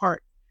neighbors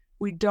apart.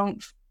 We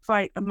don't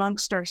fight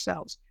amongst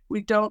ourselves.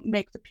 We don't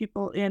make the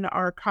people in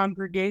our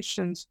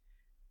congregations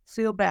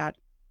feel bad.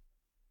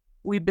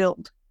 We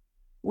build.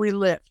 We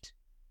lift.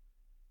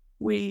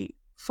 We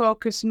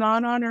focus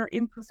not on our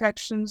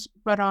imperfections,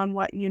 but on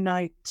what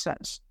unites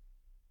us.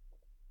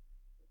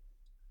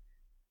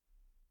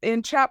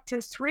 In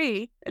chapter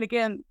 3, and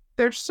again,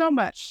 there's so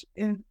much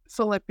in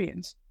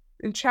Philippians.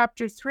 In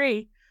chapter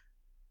 3,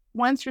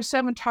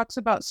 1-7 talks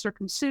about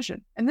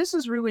circumcision. And this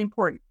is really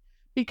important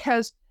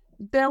because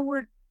there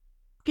were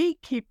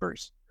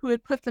gatekeepers who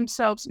had put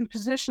themselves in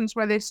positions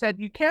where they said,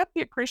 you can't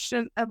be a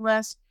Christian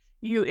unless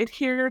you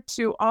adhere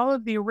to all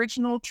of the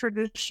original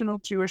traditional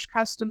Jewish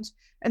customs.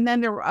 And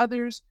then there were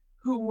others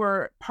who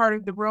were part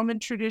of the Roman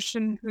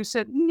tradition who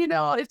said,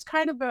 it's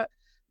kind of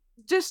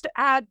just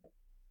add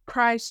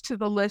Christ to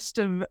the list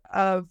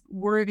of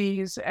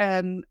worthies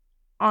and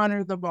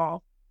honor them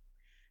all.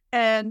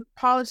 And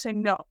Paul is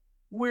saying, no,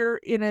 we're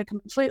in a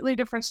completely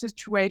different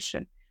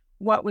situation.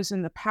 What was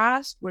in the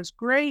past was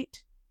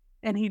great,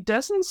 and he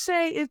doesn't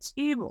say it's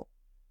evil.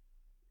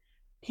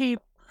 He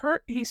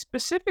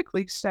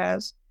specifically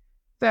says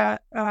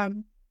that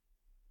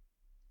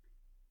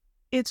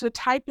it's a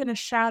type and a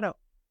shadow,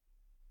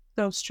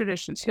 those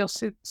traditions. He'll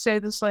say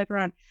this later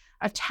on.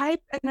 A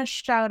type and a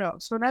shadow.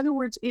 So in other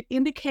words, it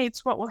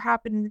indicates what will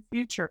happen in the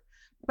future,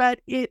 but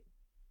it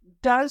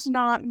does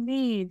not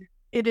mean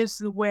it is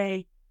the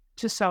way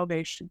to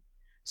salvation.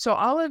 So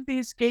all of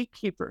these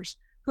gatekeepers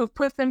who have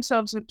put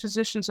themselves in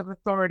positions of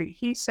authority,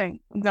 he's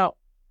saying, no,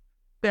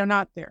 they're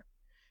not there.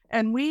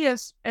 And we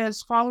as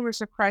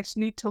followers of Christ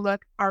need to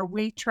look, are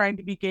we trying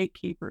to be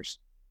gatekeepers?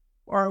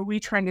 Or are we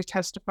trying to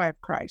testify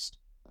of Christ?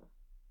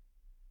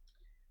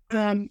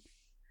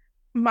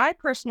 My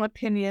personal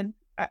opinion,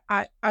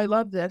 I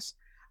love this.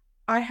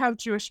 I have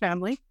Jewish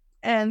family,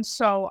 and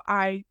so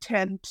I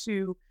tend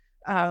to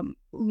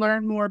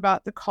learn more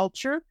about the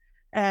culture,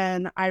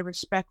 and I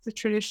respect the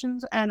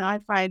traditions, and I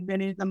find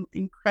many of them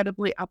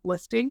incredibly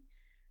uplifting.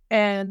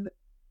 And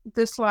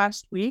this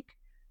last week,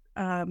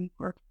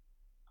 or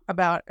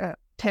about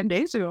 10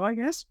 days ago, I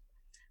guess,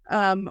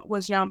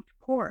 was Yom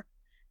Kippur.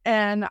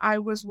 And I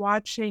was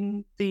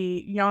watching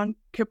the Yom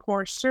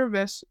Kippur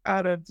service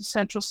out of the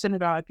Central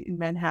Synagogue in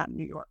Manhattan,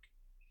 New York.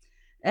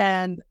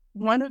 And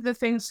one of the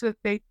things that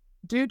they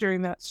do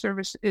during that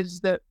service is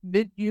the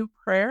Vidyu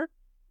prayer,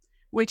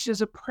 which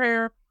is a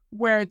prayer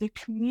where the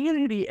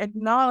community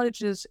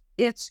acknowledges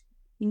its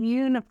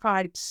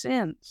unified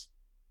sins.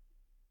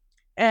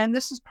 And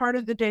this is part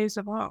of the days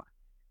of awe.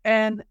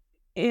 And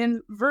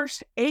in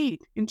verse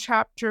 8, in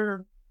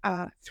chapter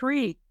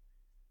 3,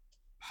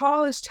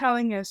 Paul is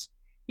telling us,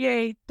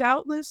 yea,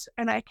 doubtless,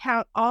 and I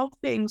count all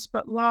things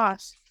but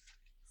loss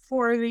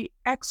for the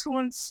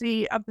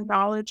excellency of the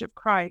knowledge of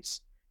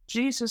Christ,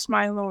 Jesus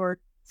my Lord,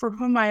 for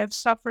whom I have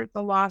suffered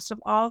the loss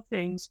of all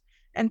things,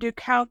 and do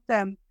count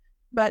them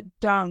but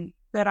dung,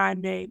 that I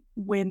may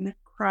win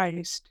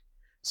Christ.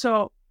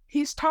 So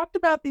he's talked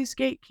about these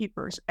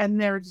gatekeepers and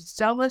their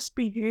zealous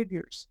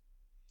behaviors.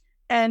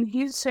 And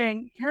he's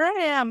saying, here I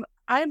am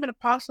an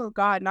apostle of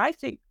God, and I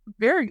think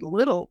very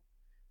little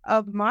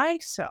of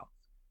myself.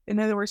 In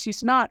other words,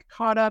 he's not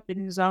caught up in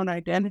his own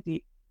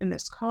identity in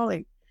this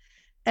calling.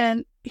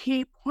 And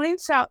he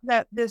points out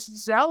that this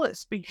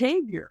zealous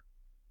behavior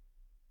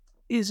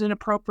is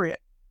inappropriate.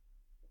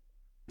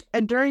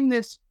 And during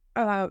this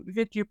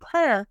Vidyu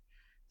prayer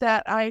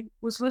that I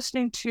was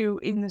listening to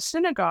in the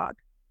synagogue,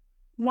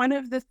 one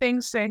of the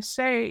things they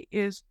say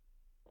is,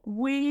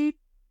 we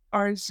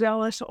are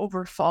zealous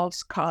over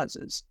false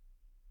causes.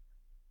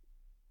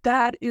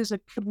 That is a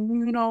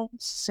communal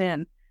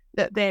sin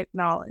that they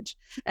acknowledge.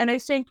 And I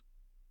think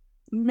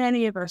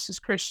many of us as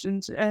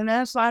Christians and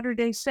as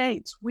Latter-day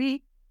Saints,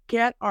 we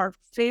get our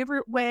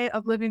favorite way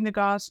of living the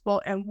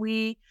gospel and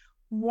we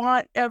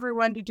want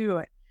everyone to do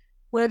it,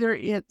 whether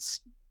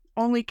it's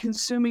only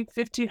consuming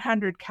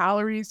 1,500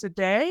 calories a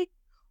day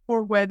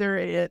or whether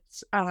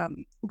it's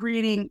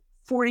reading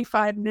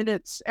 45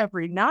 minutes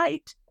every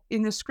night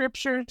in the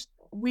scriptures.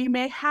 We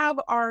may have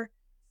our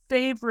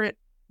favorite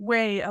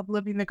way of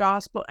living the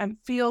gospel and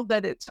feel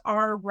that it's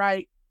our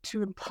right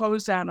to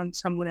impose that on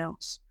someone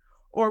else.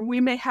 Or we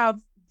may have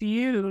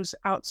views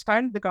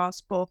outside of the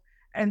gospel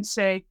and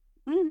say,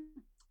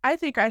 I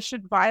think I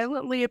should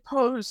violently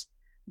oppose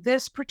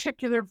this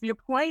particular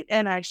viewpoint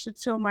and I should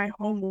fill my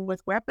home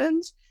with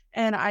weapons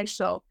and I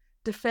shall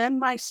defend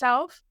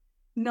myself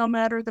no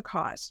matter the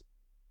cause.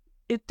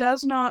 It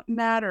does not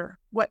matter.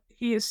 What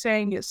he is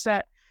saying is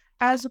that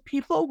as a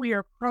people, we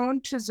are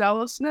prone to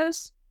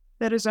zealousness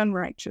that is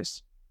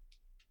unrighteous.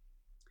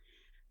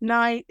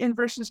 In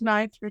verses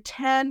 9 through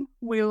 10,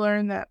 we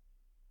learn that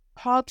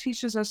Paul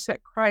teaches us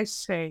that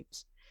Christ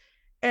saves.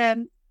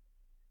 And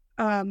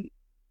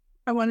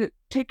I want to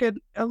take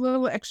a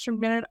little extra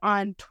minute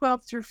on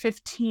 12 through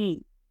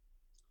 15.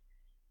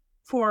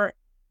 For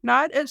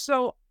not as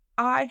though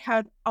I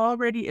had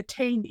already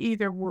attained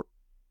either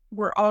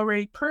were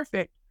already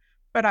perfect,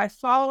 but I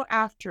follow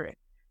after it,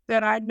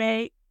 that I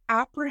may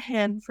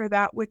apprehend for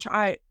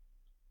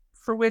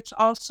which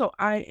also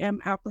I am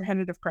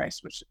apprehended of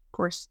Christ, which of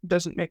course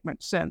doesn't make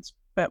much sense,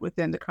 but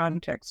within the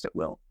context it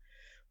will.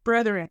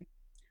 Brethren,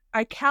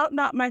 I count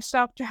not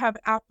myself to have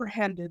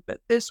apprehended,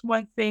 but this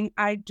one thing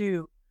I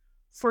do,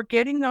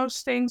 forgetting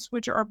those things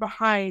which are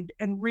behind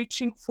and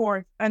reaching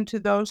forth unto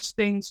those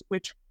things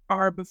which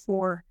are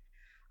before.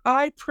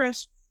 I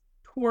press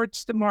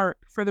towards the mark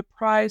for the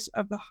prize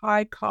of the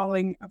high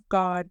calling of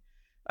God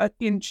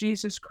in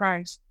Jesus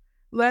Christ.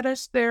 Let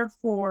us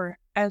therefore,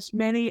 as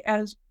many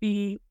as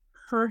be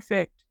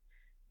perfect,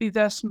 be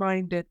thus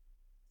minded.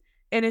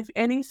 And if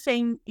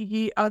anything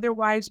ye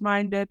otherwise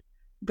minded,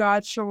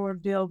 God shall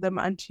reveal them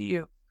unto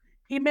you.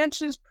 He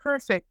mentions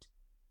perfect,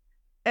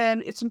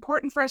 and it's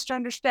important for us to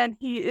understand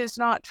he is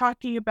not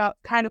talking about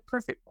kind of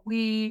perfect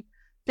we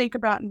think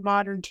about in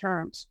modern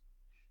terms.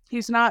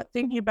 He's not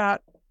thinking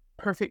about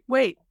perfect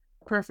weight,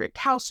 perfect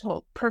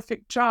household,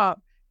 perfect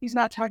job. He's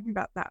not talking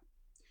about that.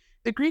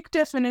 The Greek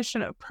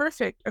definition of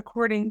perfect,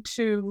 according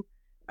to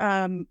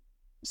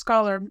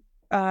scholar,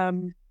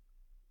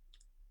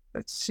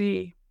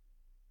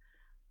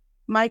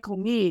 Michael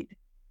Mead,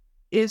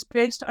 is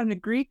based on the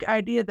Greek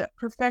idea that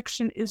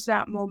perfection is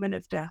that moment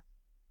of death,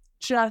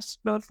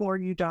 just before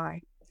you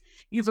die.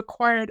 You've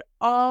acquired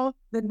all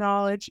the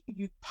knowledge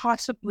you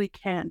possibly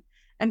can.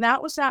 And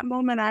that was that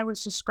moment I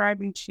was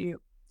describing to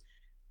you.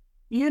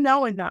 You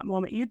know, in that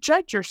moment, you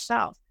judge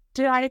yourself.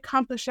 Did I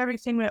accomplish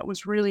everything that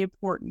was really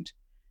important?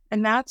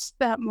 And that's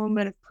that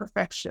moment of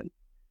perfection.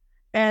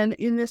 And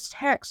in this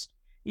text,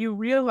 you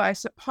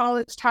realize that Paul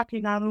is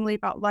talking not only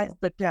about life,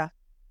 but death.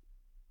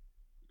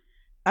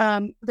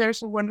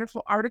 There's a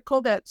wonderful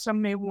article that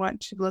some may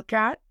want to look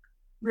at,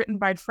 written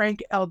by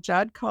Frank L.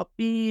 Judd, called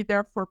Be Ye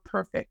Therefore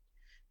Perfect,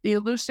 The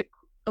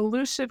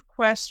Elusive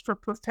Quest for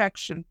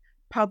Perfection,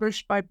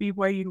 published by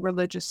BYU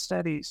Religious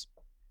Studies.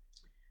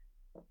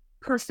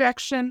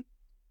 Perfection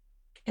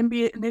can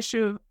be an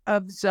issue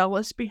of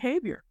zealous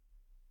behavior,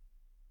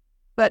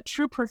 but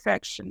true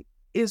perfection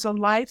is a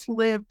life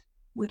lived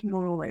with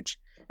knowledge.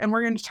 And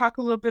we're going to talk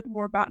a little bit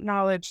more about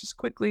knowledge as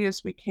quickly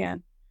as we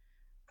can.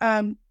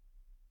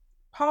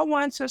 Paul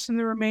wants us in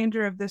the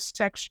remainder of this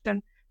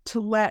section to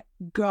let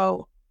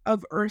go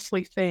of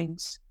earthly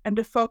things and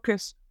to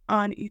focus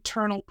on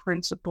eternal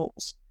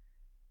principles.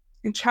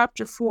 In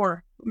chapter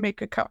 4, we'll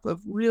make a couple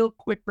of real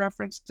quick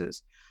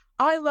references.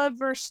 I love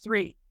verse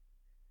 3.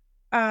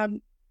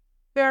 There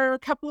are a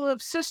couple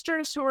of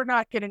sisters who are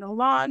not getting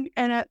along,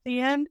 and at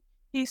the end,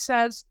 he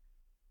says,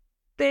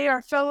 they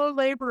are fellow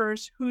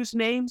laborers whose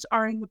names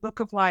are in the book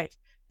of life.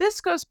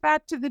 This goes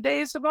back to the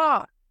days of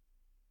awe.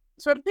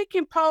 So I'm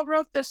thinking Paul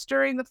wrote this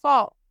during the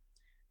fall.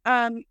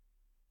 The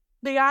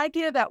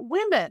idea that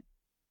women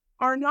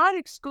are not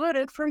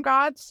excluded from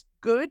God's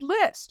good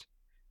list.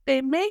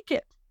 They make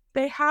it.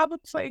 They have a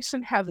place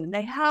in heaven.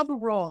 They have a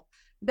role.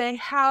 They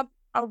have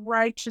a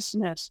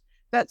righteousness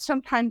that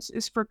sometimes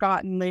is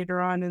forgotten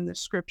later on in the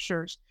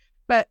scriptures.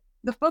 But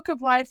the book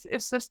of life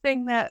is this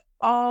thing that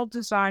all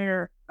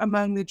desire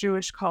among the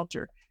Jewish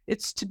culture.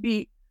 It's to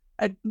be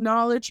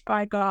acknowledged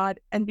by God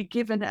and be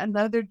given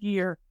another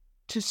year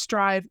to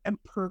strive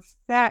and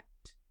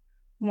perfect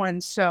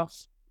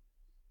oneself.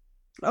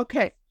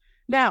 Okay,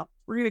 now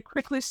we're going to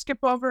quickly skip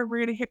over and we're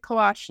going to hit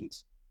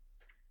Colossians.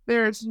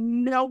 There's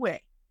no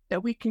way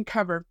that we can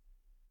cover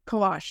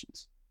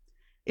Colossians.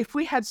 If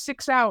we had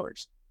 6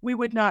 hours, we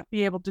would not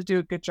be able to do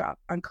a good job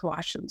on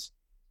Colossians.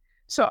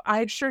 So I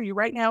assure you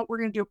right now, we're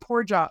going to do a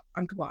poor job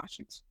on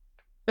Colossians.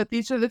 But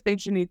these are the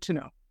things you need to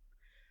know.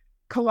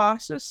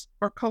 Colossus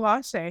or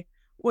Colossae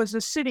was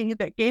a city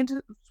that gained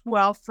its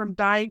wealth from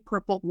dyeing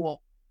purple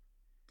wool.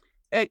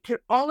 It could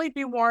only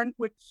be worn,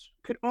 which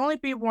could only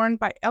be worn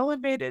by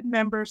elevated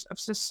members of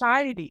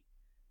society.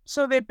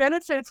 So they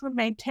benefited from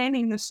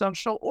maintaining the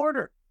social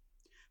order.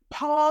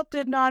 Paul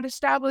did not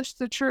establish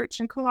the church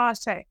in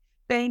Colossae.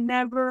 They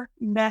never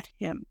met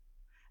him.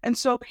 And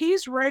so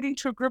he's writing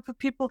to a group of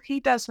people he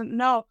doesn't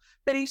know,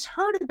 that he's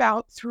heard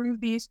about through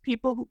these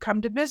people who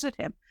come to visit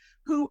him,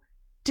 who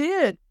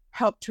did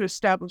help to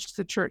establish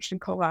the church in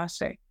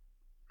Colossae.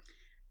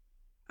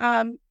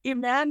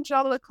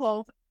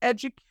 Evangelical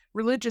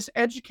religious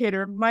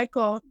educator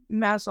Michael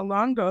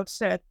Mazzalongo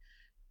said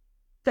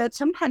that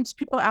sometimes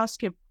people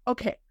ask him,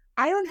 okay,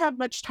 I don't have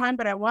much time,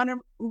 but I want to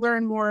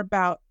learn more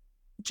about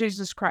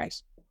Jesus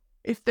Christ.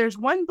 If there's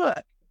one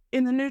book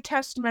in the New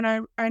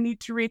Testament I need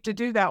to read to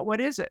do that, what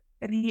is it?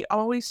 And he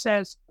always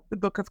says the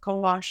book of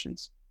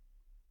Colossians.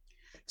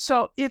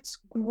 So it's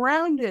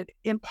grounded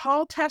in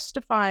Paul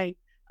testifying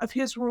of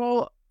his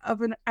role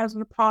as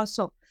an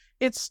apostle.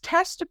 It's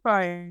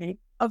testifying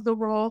of the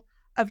role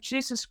of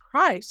Jesus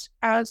Christ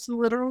as the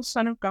literal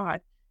Son of God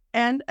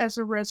and as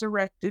a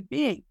resurrected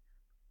being.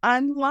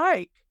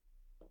 Unlike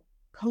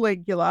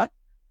Caligula,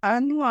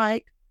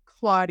 unlike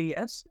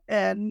Claudius,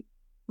 and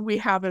we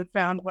haven't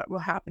found what will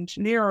happen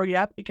to Nero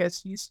yet because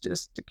he's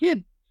just a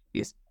kid.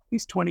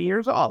 He's 20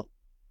 years old.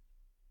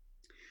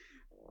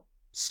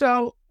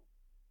 So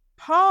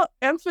Paul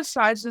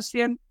emphasizes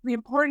the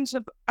importance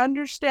of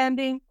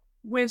understanding,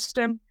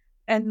 wisdom,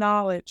 and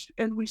knowledge.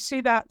 And we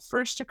see that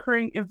first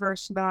occurring in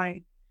verse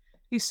 9.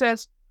 He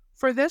says,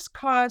 "For this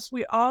cause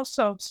we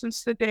also,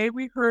 since the day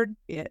we heard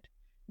it,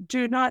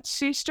 do not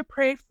cease to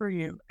pray for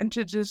you and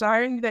to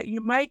desire that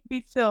you might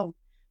be filled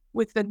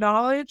with the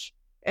knowledge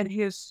and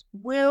his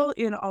will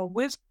in all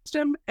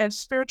wisdom and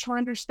spiritual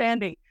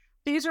understanding."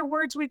 These are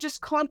words we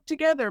just clump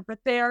together, but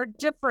they are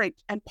different,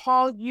 and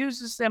Paul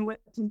uses them with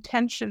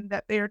intention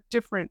that they are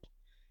different.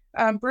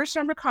 Bruce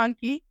R.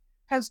 McConkie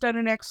has done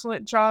an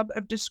excellent job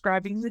of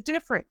describing the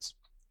difference.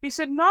 He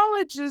said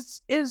knowledge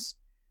is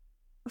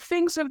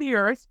things of the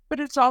earth, but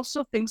it's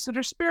also things that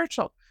are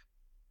spiritual,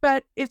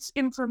 but it's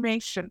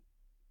information.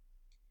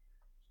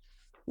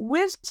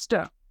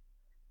 Wisdom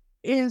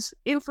is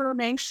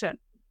information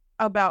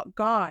about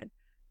God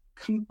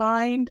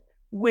combined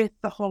with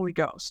the Holy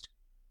Ghost.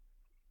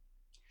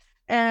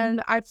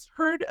 And I've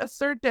heard a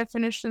third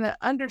definition that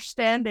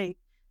understanding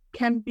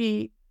can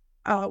be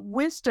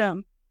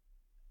wisdom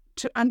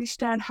to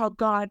understand how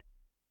God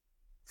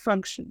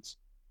functions.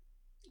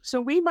 So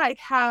we might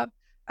have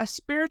a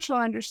spiritual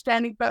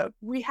understanding, but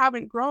we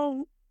haven't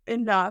grown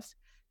enough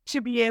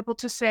to be able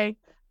to say,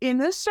 in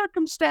this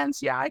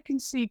circumstance, yeah, I can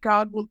see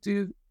God will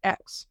do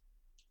X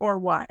or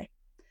Y.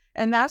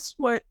 And that's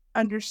what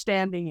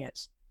understanding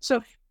is.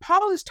 So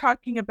Paul is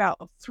talking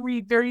about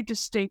three very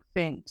distinct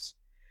things.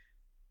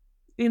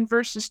 In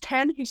verses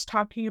 10, he's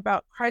talking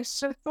about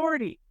Christ's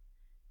authority.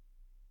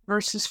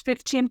 Verses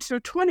 15 through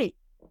 20,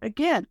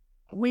 again,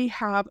 we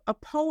have a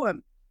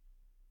poem.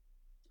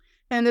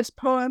 And this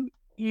poem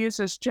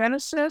uses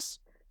Genesis,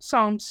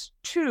 Psalms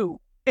 2,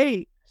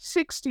 8,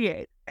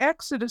 68,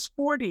 Exodus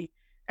 40,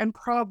 and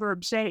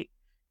Proverbs 8.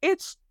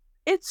 It's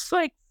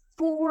like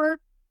 4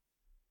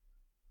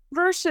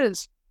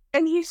 verses,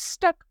 and he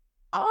stuck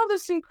all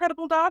this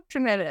incredible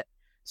doctrine in it.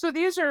 So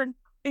these are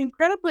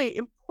incredibly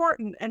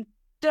important and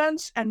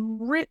dense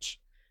and rich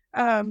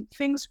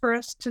things for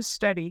us to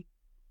study.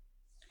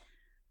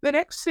 The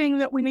next thing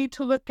that we need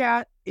to look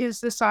at is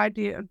this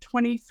idea of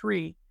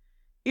 23.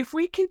 If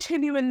we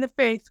continue in the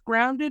faith,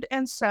 grounded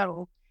and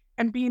settled,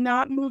 and be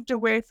not moved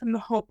away from the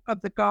hope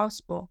of the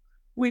gospel,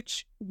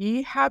 which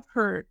ye have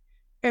heard,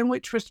 and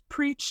which was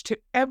preached to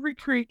every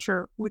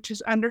creature which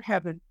is under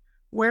heaven,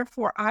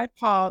 wherefore I,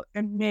 Paul,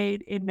 am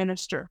made a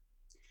minister.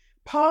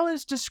 Paul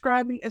is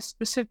describing a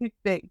specific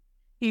thing.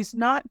 He's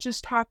not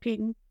just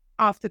talking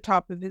off the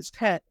top of his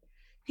head.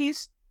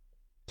 He's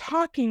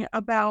talking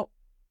about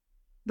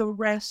the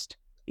rest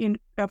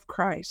of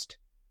Christ.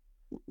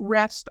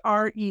 Rest,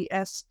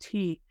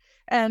 R-E-S-T.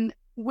 And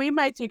we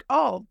might think,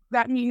 oh,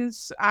 that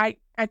means I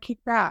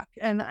kick back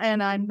and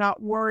I'm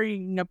not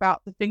worrying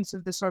about the things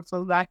of this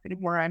earthly life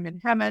anymore. I'm in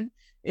heaven.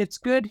 It's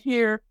good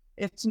here.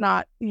 It's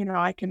not,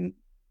 I can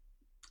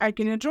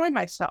enjoy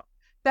myself.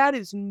 That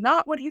is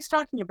not what he's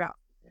talking about.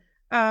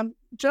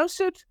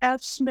 Joseph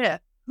F.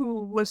 Smith,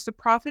 who was the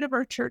prophet of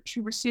our church,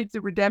 who received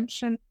the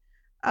redemption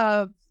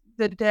of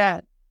the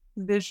dead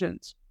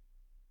visions,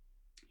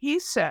 he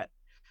said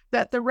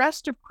that the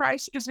rest of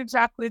Christ is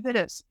exactly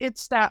this.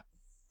 It's that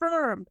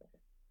firm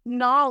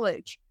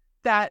knowledge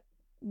that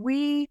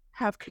we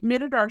have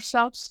committed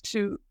ourselves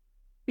to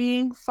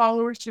being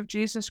followers of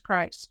Jesus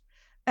Christ,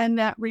 and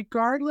that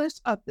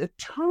regardless of the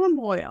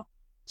turmoil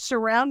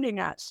surrounding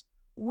us,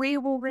 we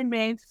will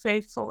remain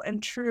faithful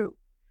and true.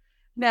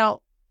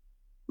 Now,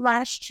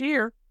 last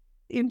year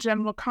in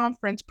General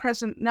Conference,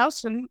 President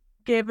Nelson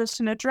gave us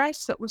an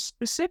address that was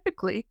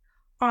specifically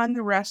on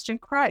the rest in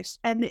Christ,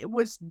 and it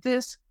was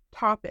this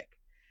topic.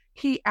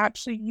 He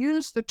actually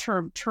used the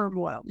term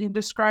turmoil in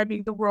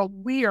describing the world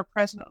we are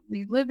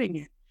presently living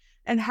in.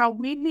 and how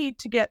we need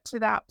to get to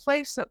that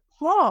place that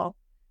Paul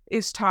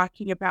is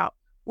talking about,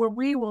 where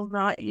we will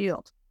not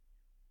yield.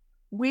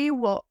 We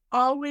will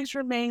always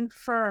remain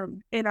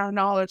firm in our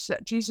knowledge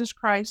that Jesus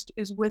Christ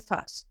is with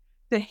us,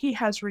 that he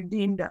has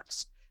redeemed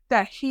us,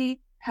 that he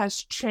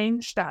has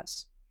changed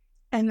us,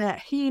 and that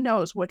he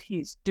knows what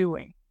he's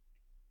doing.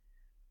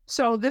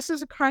 So this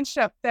is a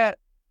concept that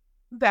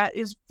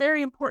is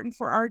very important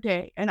for our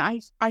day. And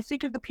I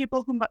think of the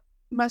people who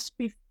must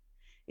be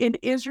in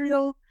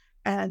Israel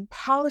and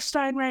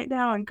Palestine right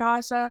now and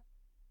Gaza.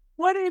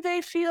 What are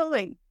they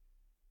feeling?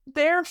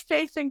 Their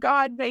faith in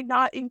God may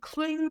not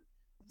include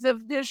the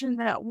vision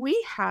that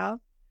we have,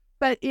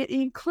 but it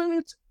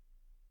includes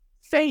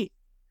faith,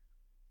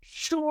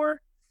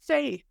 sure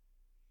faith.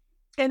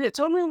 And it's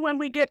only when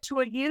we get to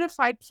a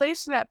unified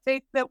place in that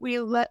faith that we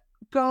let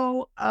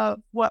go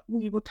of what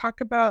we will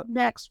talk about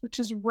next, which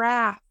is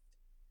wrath.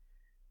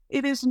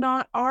 It is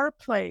not our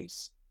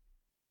place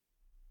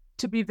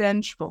to be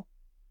vengeful.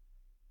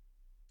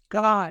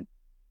 God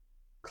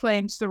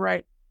claims the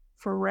right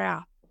for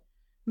wrath.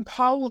 And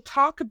Paul will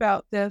talk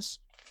about this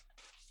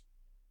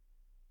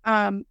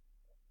in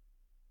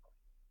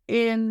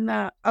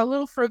a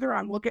little further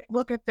on.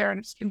 We'll get there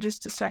in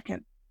just a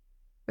second.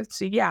 Let's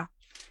see. Yeah.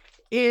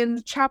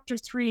 In chapter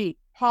 3,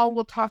 Paul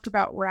will talk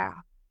about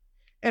wrath.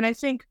 And I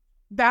think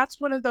that's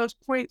one of those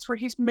points where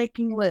he's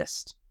making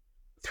lists.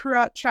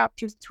 Throughout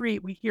chapter 3,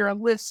 we hear a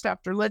list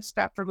after list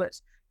after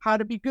list. How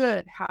to be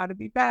good, how to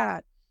be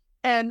bad.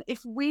 And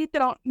if we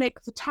don't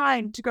make the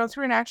time to go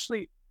through and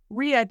actually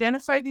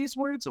re-identify these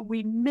words,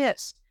 we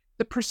miss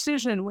the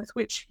precision with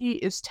which he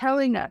is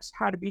telling us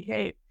how to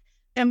behave.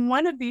 And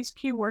one of these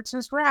key words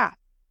is wrath.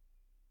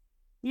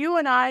 You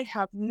and I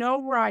have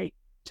no right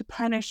to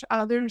punish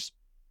others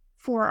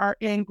for our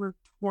anger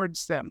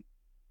towards them.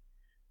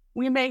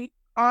 We may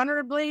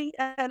honorably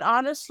and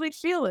honestly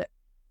feel it,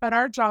 but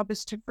our job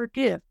is to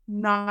forgive,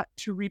 not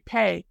to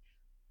repay,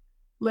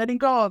 letting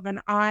go of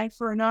an eye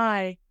for an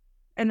eye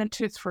and a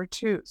tooth for a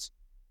tooth.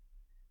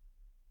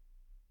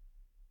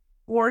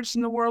 Wars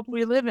in the world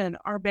we live in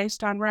are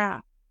based on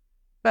wrath,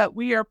 but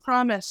we are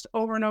promised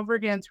over and over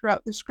again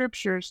throughout the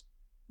scriptures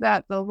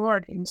that the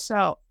Lord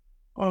himself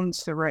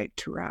owns the right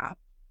to wrath.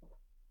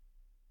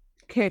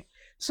 Okay,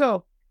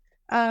 so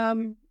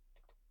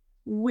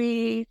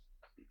we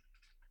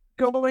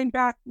going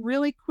back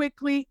really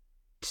quickly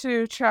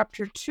to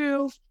chapter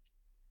 2,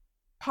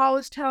 Paul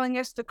is telling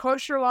us the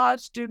kosher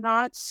laws do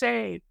not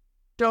save.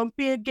 Don't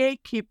be a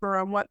gatekeeper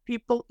on what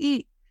people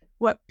eat,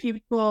 what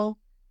people,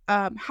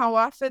 how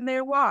often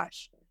they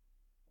wash.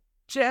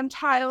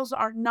 Gentiles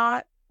are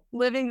not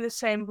living the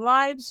same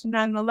lives.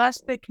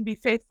 Nonetheless, they can be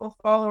faithful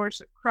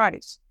followers of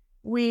Christ.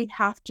 We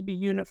have to be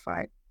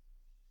unified.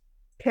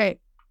 Okay.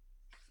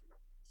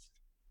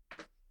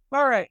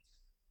 All right.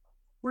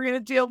 We're going to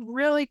deal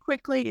really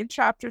quickly in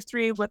chapter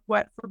 3 with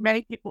what for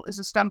many people is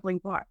a stumbling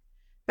block.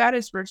 That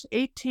is verse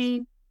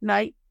 18,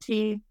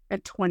 19,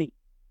 and 20.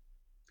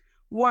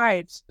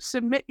 Wives,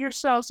 submit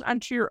yourselves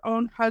unto your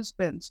own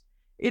husbands.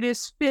 It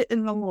is fit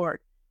in the Lord.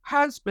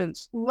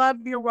 Husbands, love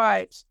your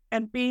wives,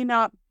 and be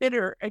not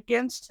bitter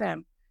against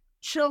them.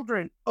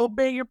 Children,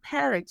 obey your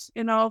parents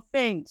in all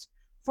things,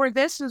 for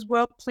this is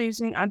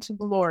well-pleasing unto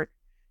the Lord.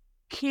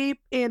 Keep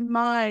in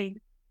mind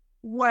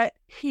what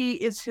he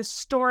is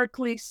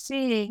historically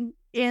seeing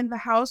in the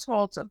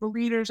households of the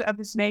leaders of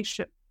his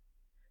nation.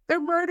 They're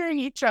murdering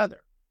each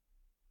other.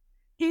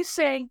 He's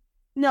saying,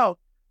 no,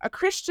 a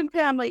Christian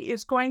family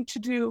is going to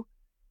do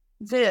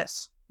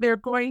this. They're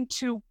going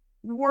to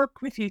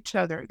work with each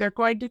other. They're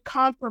going to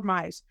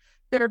compromise.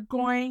 They're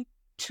going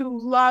to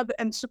love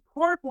and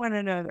support one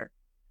another.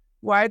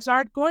 Wives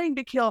aren't going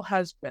to kill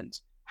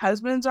husbands.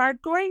 Husbands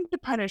aren't going to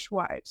punish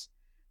wives.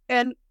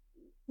 And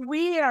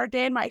we in our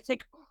day might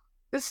think,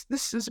 this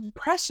is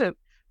impressive.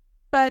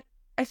 But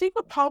I think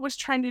what Paul was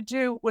trying to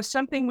do was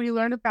something we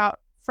learn about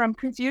from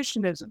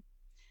Confucianism.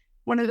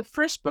 One of the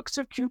first books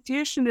of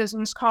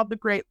Confucianism is called The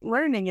Great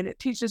Learning, and it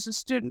teaches a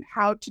student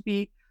how to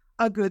be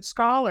a good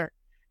scholar.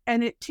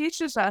 And it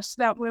teaches us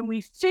that when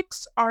we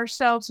fix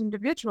ourselves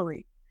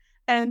individually,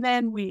 and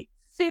then we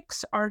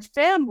fix our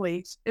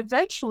families,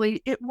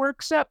 eventually it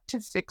works up to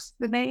fix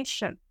the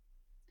nation.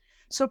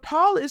 So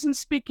Paul isn't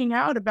speaking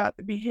out about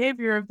the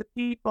behavior of the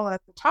people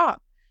at the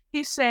top.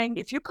 He's saying,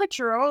 if you put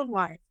your own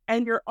life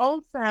and your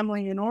own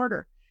family in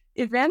order,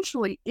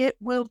 eventually it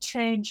will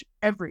change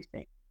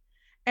everything.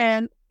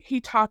 And he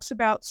talks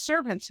about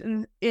servants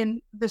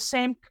in the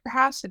same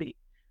capacity.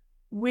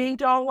 We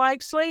don't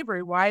like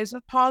slavery. Why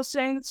isn't Paul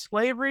saying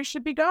slavery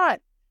should be gone?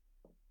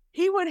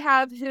 He would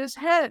have his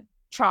head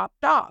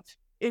chopped off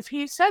if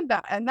he said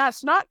that, and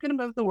that's not going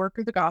to move the work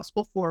of the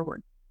gospel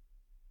forward.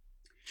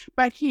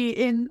 But he,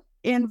 in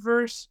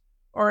verse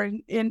or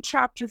in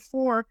chapter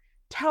 4,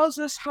 tells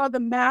us how the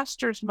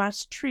masters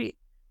must treat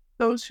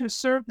those who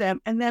serve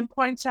them, and then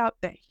points out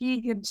that he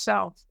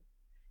himself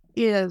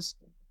is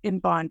in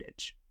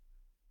bondage.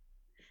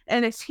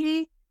 And if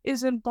he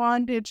is in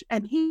bondage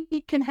and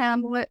he can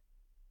handle it,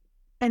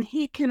 and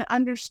he can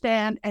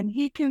understand, and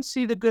he can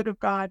see the good of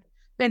God,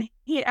 then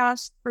he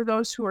asks for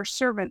those who are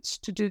servants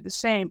to do the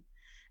same.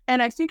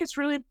 And I think it's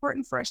really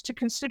important for us to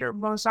consider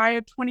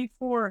Mosiah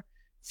 24,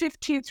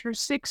 15 through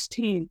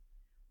 16.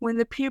 When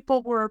the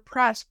people were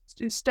oppressed,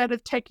 instead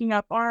of taking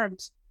up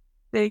arms,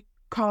 they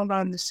called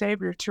on the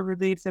Savior to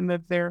relieve them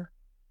of their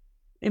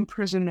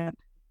imprisonment,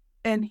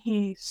 and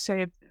he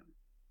saved them.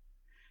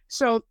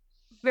 So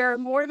there's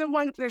more than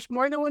one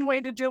way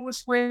to deal with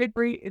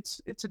slavery.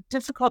 It's a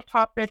difficult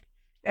topic,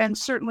 and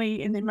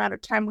certainly in the amount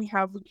of time we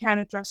have, we can't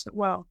address it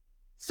well.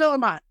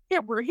 Philemon,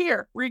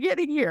 we're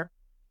getting here.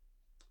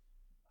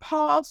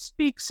 Paul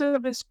speaks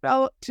of his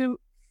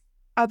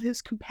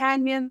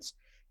companions.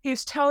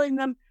 He's telling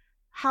them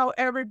how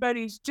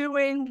everybody's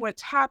doing,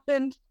 what's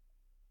happened.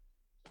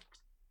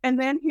 And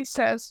then he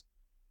says,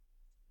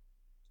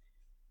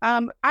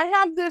 I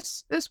have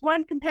this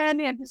one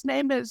companion. His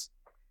name is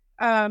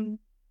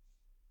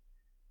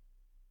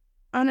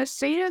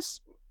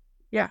Onesimus.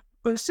 Yeah,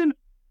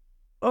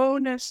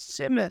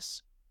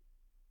 Onesimus.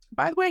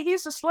 By the way,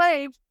 he's a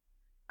slave.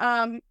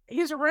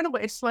 He's a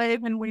runaway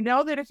slave, and we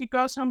know that if he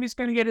goes home, he's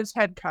going to get his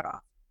head cut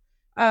off.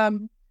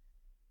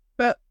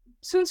 But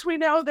since we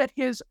know that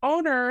his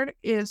owner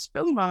is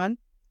Philemon,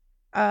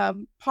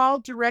 Paul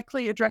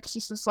directly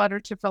addresses this letter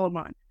to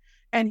Philemon,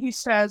 and he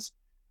says,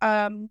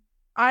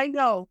 I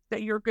know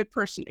that you're a good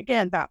person.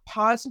 Again, that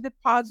positive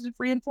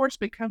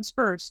reinforcement comes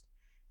first.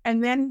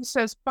 And then he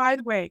says, by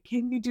the way,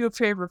 can you do a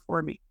favor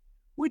for me?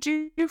 Would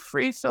you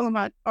free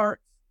Philemon, or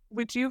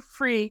would you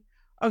free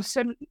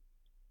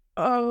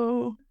Onesimus?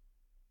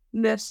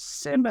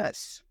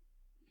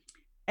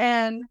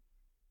 And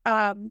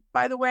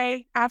by the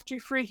way, after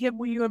you free him,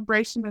 will you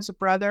embrace him as a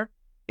brother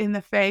in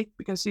the faith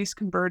because he's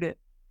converted?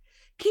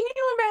 Can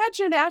you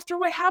imagine after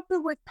what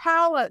happened with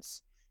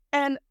Pallas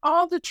and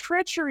all the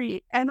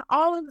treachery and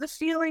all of the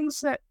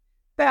feelings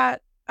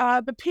that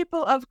the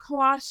people of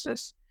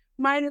Colossus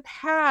might have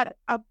had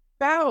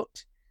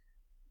about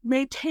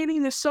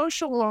maintaining the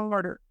social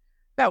order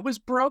that was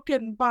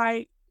broken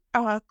by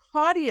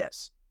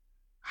Claudius?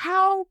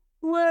 How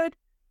would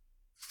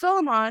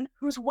Philemon,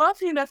 who's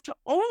wealthy enough to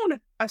own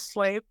a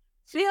slave,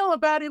 feel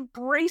about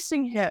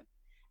embracing him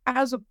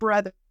as a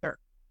brother?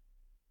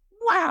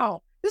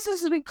 Wow, this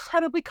is an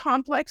incredibly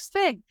complex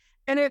thing.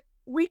 And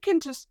we can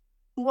just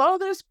blow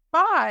this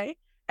by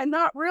and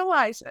not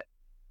realize it.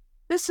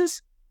 This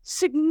is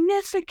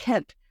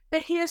significant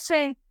that he is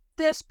saying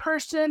this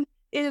person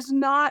is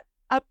not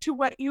up to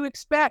what you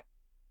expect,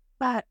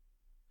 but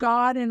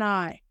God and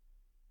I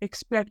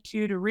expect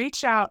you to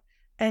reach out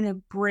and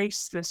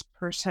embrace this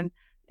person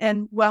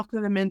and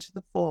welcome them into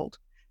the fold.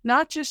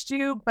 Not just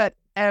you, but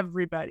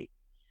everybody.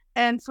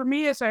 And for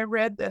me, as I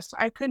read this,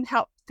 I couldn't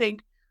help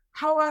think,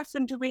 how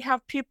often do we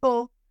have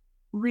people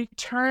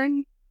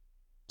return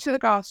to the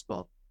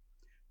gospel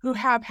who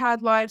have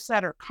had lives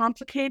that are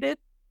complicated,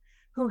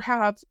 who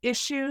have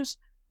issues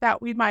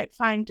that we might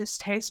find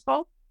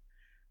distasteful,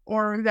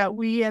 or that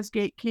we as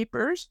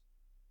gatekeepers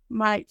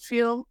might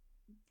feel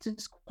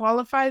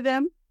disqualify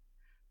them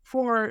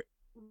for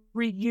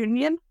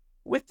reunion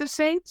with the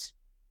saints?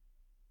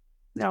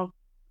 No.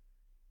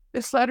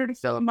 This letter to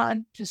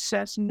Philemon just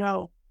says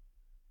no.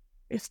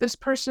 If this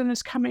person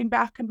is coming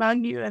back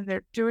among you and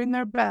they're doing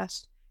their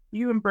best,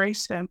 you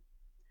embrace them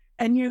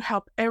and you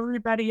help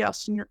everybody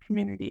else in your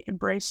community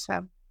embrace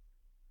them.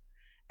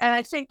 And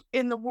I think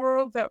in the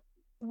world that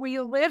we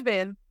live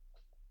in,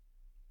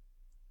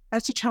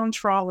 that's a challenge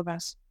for all of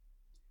us.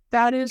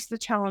 That is the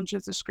challenge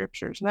of the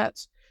scriptures.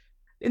 That's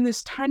in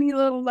this tiny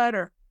little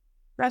letter.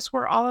 That's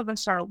where all of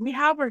us are. We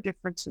have our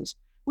differences.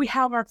 We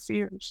have our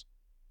fears.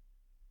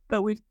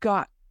 But we've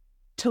got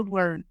to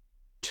learn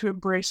to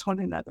embrace one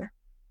another.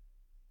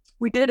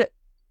 We did it.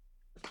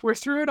 We're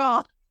through it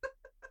all.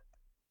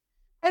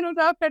 I don't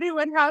know if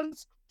anyone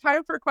has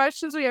time for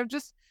questions. We have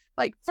just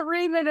like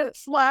 3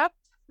 minutes left.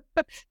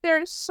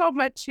 There's so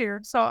much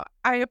here. So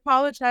I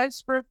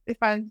apologize for if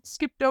I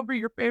skipped over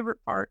your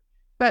favorite part.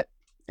 But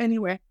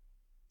anyway.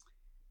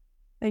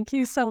 Thank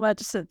you so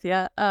much,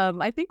 Cynthia.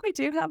 I think we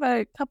do have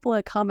a couple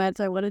of comments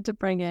I wanted to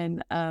bring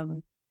in.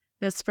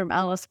 This from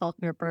Alice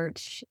Faulkner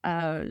Birch.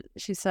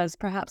 She says,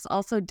 perhaps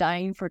also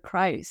dying for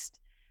Christ.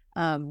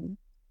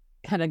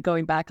 Kind of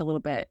going back a little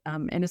bit,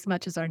 in as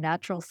much as our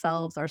natural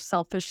selves, our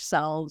selfish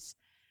selves,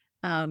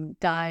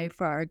 die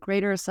for our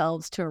greater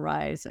selves to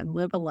arise and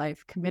live a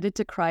life committed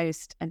to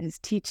Christ and his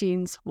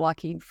teachings,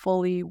 walking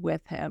fully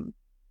with him.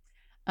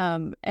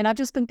 And I've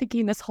just been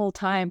thinking this whole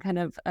time kind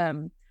of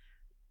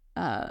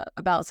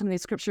about some of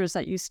these scriptures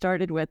that you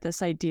started with,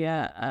 this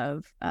idea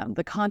of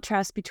the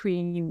contrast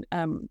between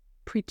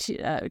preach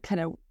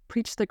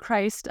the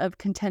Christ of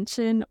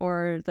contention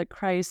or the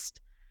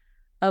Christ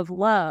of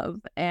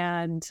love,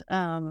 and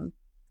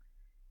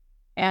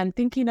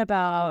thinking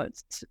about,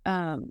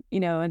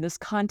 in this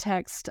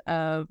context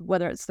of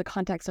whether it's the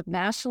context of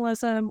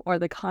nationalism or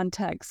the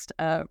context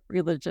of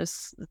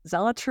religious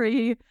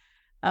zealotry,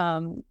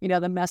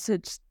 the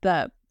message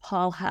that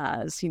Paul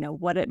has,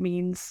 what it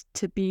means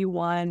to be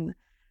one,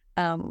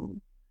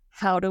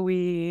 how do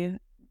we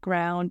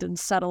ground and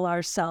settle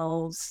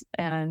ourselves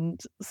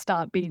and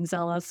stop being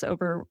zealous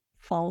over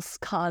false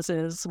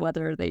causes,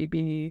 whether they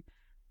be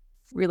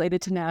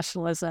related to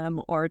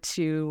nationalism or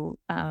to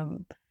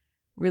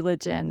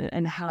religion,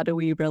 and how do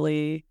we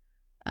really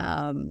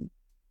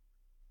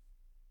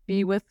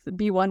be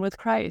one with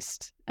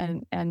Christ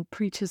and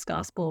preach his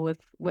gospel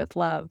with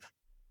love.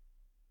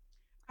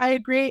 I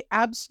agree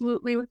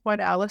absolutely with what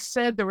Alice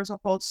said. There was a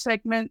whole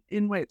segment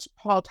in which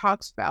Paul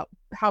talks about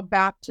how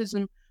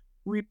baptism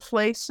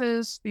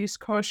replaces these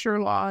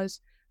kosher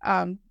laws.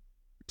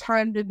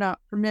 Time did not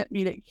permit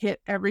me to hit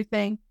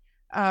everything,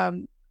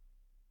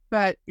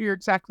 but you're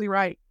exactly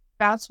right.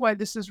 That's why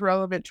this is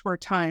relevant to our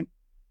time.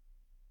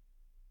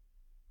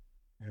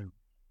 Yeah.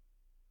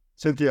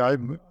 Cynthia,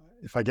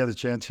 if I get a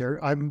chance here,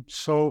 I'm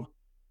so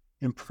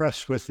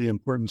impressed with the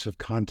importance of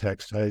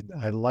context. I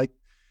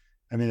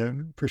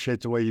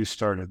appreciate the way you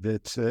started.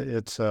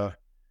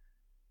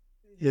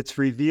 It's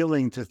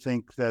revealing to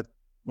think that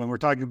when we're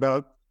talking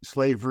about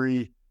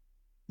slavery,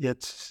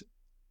 it's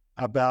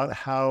about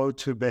how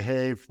to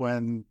behave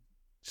when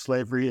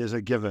slavery is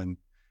a given,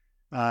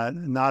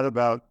 not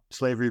about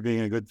slavery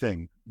being a good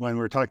thing. When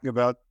we're talking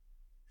about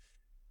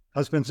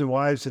husbands and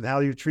wives and how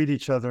you treat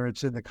each other,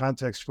 it's in the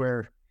context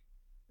where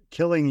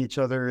killing each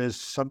other is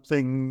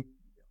something,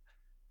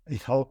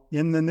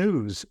 in the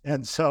news.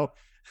 And so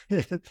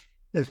it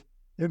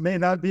may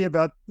not be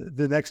about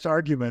the next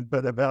argument,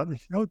 but about,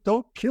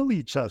 don't kill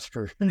each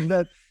other. And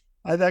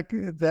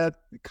that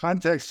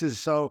context is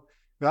so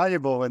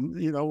valuable. And,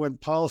 when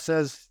Paul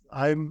says,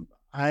 I'm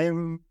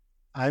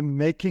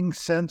making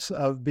sense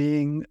of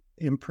being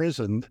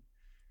imprisoned,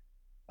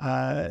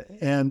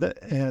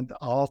 and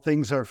all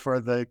things are for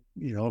the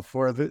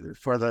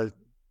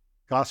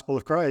gospel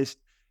of Christ.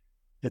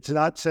 It's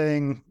not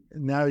saying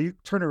now you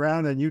turn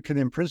around and you can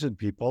imprison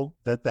people,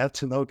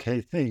 that's an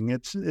okay thing.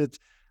 It's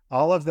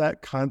all of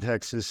that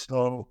context is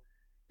so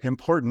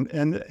important.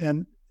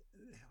 And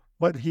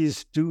what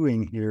he's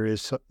doing here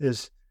is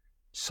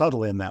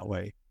subtle in that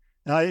way.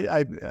 And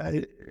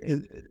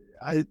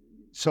I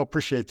so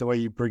appreciate the way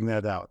you bring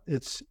that out.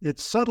 It's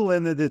subtle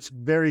in that it's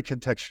very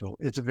contextual.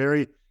 It's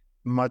very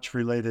much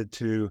related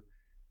to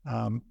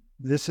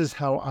this is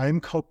how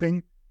I'm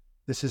coping.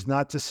 This is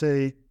not to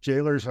say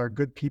jailers are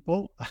good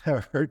people,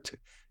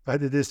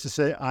 but it is to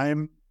say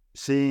I'm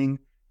seeing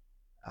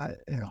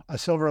a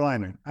silver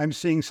lining. I'm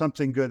seeing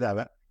something good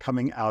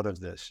coming out of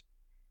this.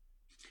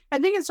 I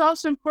think it's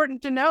also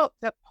important to note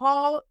that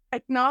Paul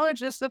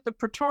acknowledges that the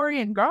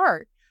Praetorian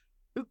Guard,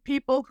 the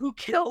people who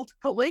killed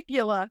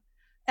Caligula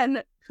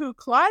and who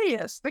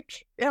Claudius, the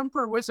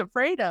emperor, was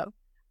afraid of,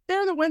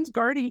 they're the ones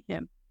guarding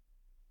him.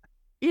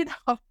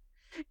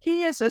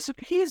 He's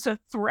a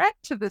threat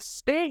to the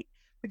state,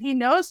 but he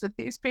knows that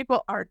these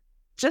people are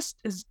just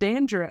as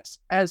dangerous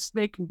as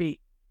they can be.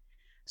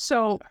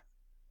 So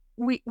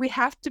we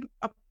have to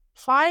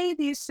apply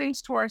these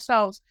things to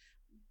ourselves,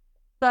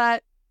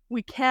 but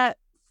we can't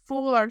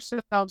fool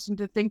ourselves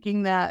into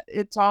thinking that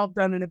it's all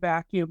done in a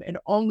vacuum. It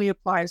only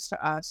applies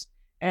to us.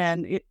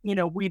 And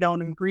we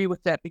don't agree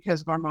with that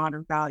because of our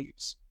modern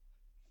values.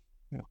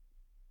 Yeah.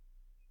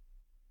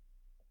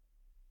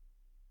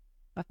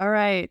 All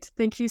right.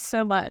 Thank you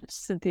so much,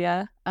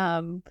 Cynthia.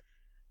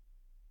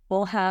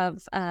 We'll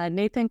have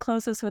Nathan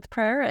close us with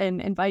prayer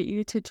and invite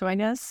you to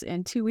join us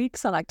in 2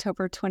 weeks on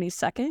October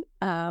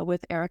 22nd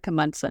with Erica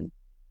Munson.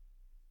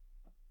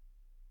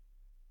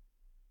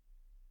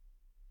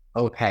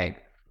 Okay.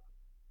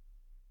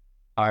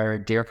 Our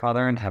dear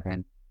Father in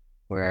heaven,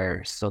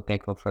 we're so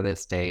thankful for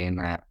this day and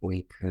that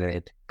we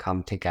could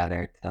come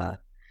together to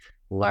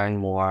learn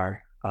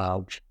more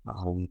of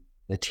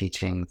the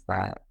teachings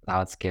that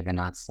God's given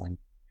us.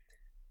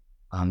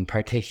 And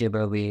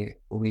particularly,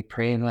 we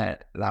pray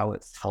that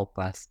would help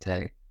us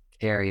to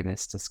carry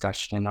this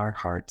discussion in our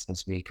hearts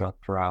as we go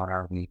throughout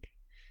our week,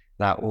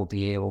 that we'll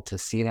be able to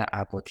see that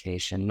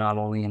application not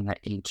only in the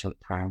ancient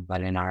time,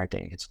 but in our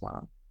day as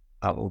well.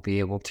 That we'll be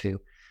able to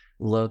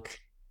look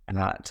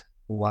at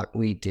what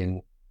we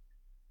do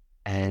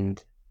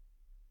and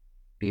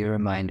be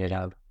reminded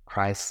of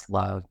Christ's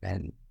love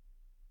and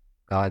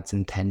God's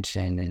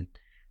intention and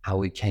how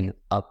we can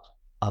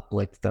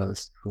uplift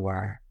those who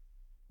are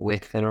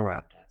with and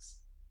around us.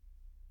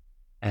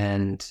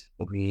 And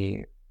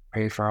we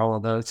pray for all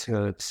of those who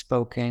have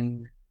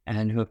spoken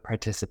and who have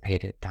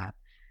participated, that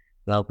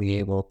they'll be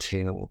able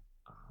to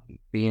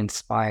be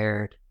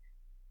inspired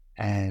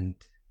and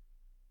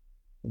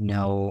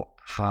know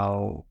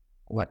how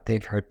what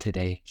they've heard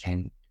today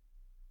can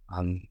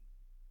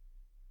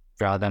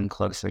draw them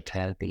closer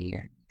to thee.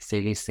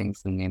 Say these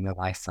things in the name of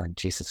thy Son,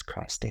 Jesus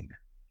Christ. Amen.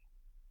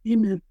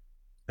 Amen.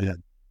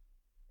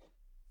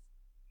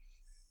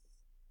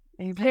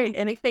 Amen. Hey,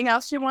 anything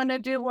else you want to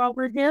do while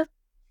we're here?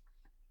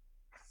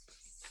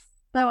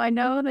 So I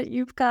know that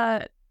you've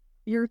got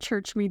your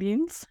church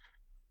meetings.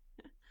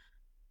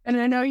 And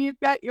I know you've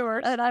got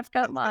yours. And I've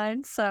got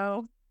mine.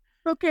 So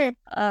okay.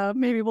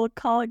 Maybe we'll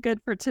call it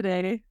good for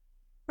today.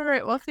 All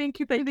right. Well, thank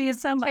you for the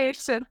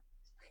invitation.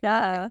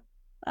 Yeah,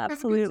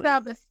 absolutely. Have a good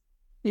Sabbath.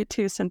 You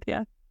too,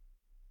 Cynthia.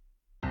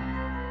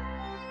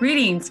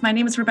 Greetings. My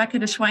name is Rebecca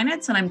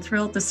DeSchweinitz, and I'm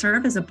thrilled to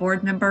serve as a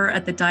board member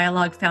at the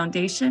Dialogue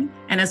Foundation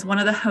and as one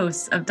of the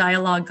hosts of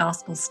Dialogue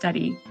Gospel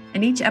Study.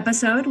 In each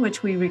episode,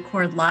 which we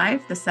record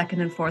live the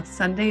second and fourth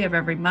Sunday of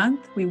every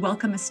month, we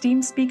welcome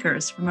esteemed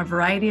speakers from a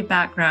variety of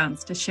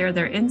backgrounds to share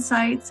their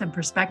insights and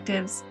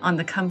perspectives on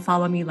the Come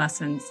Follow Me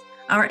lessons.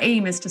 Our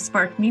aim is to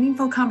spark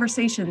meaningful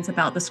conversations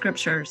about the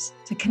Scriptures,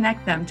 to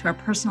connect them to our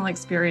personal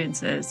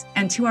experiences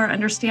and to our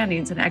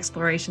understandings and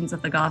explorations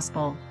of the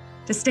gospel.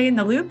 To stay in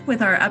the loop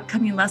with our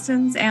upcoming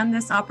lessons and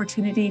this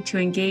opportunity to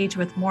engage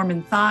with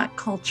Mormon thought,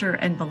 culture,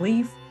 and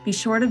belief, be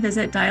sure to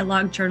visit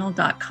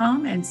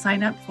dialoguejournal.com and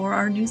sign up for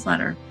our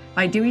newsletter.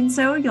 By doing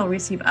so, you'll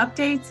receive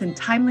updates and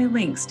timely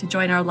links to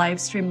join our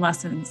live stream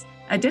lessons.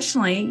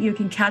 Additionally, you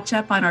can catch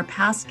up on our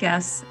past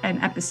guests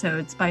and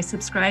episodes by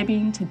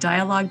subscribing to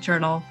Dialogue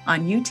Journal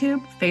on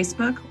YouTube,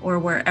 Facebook, or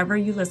wherever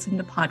you listen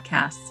to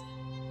podcasts.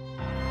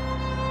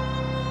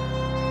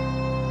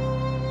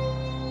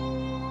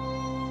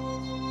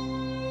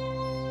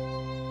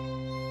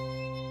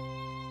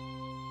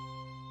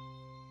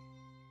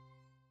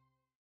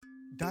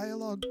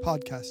 Dialogue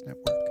Podcast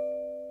Network.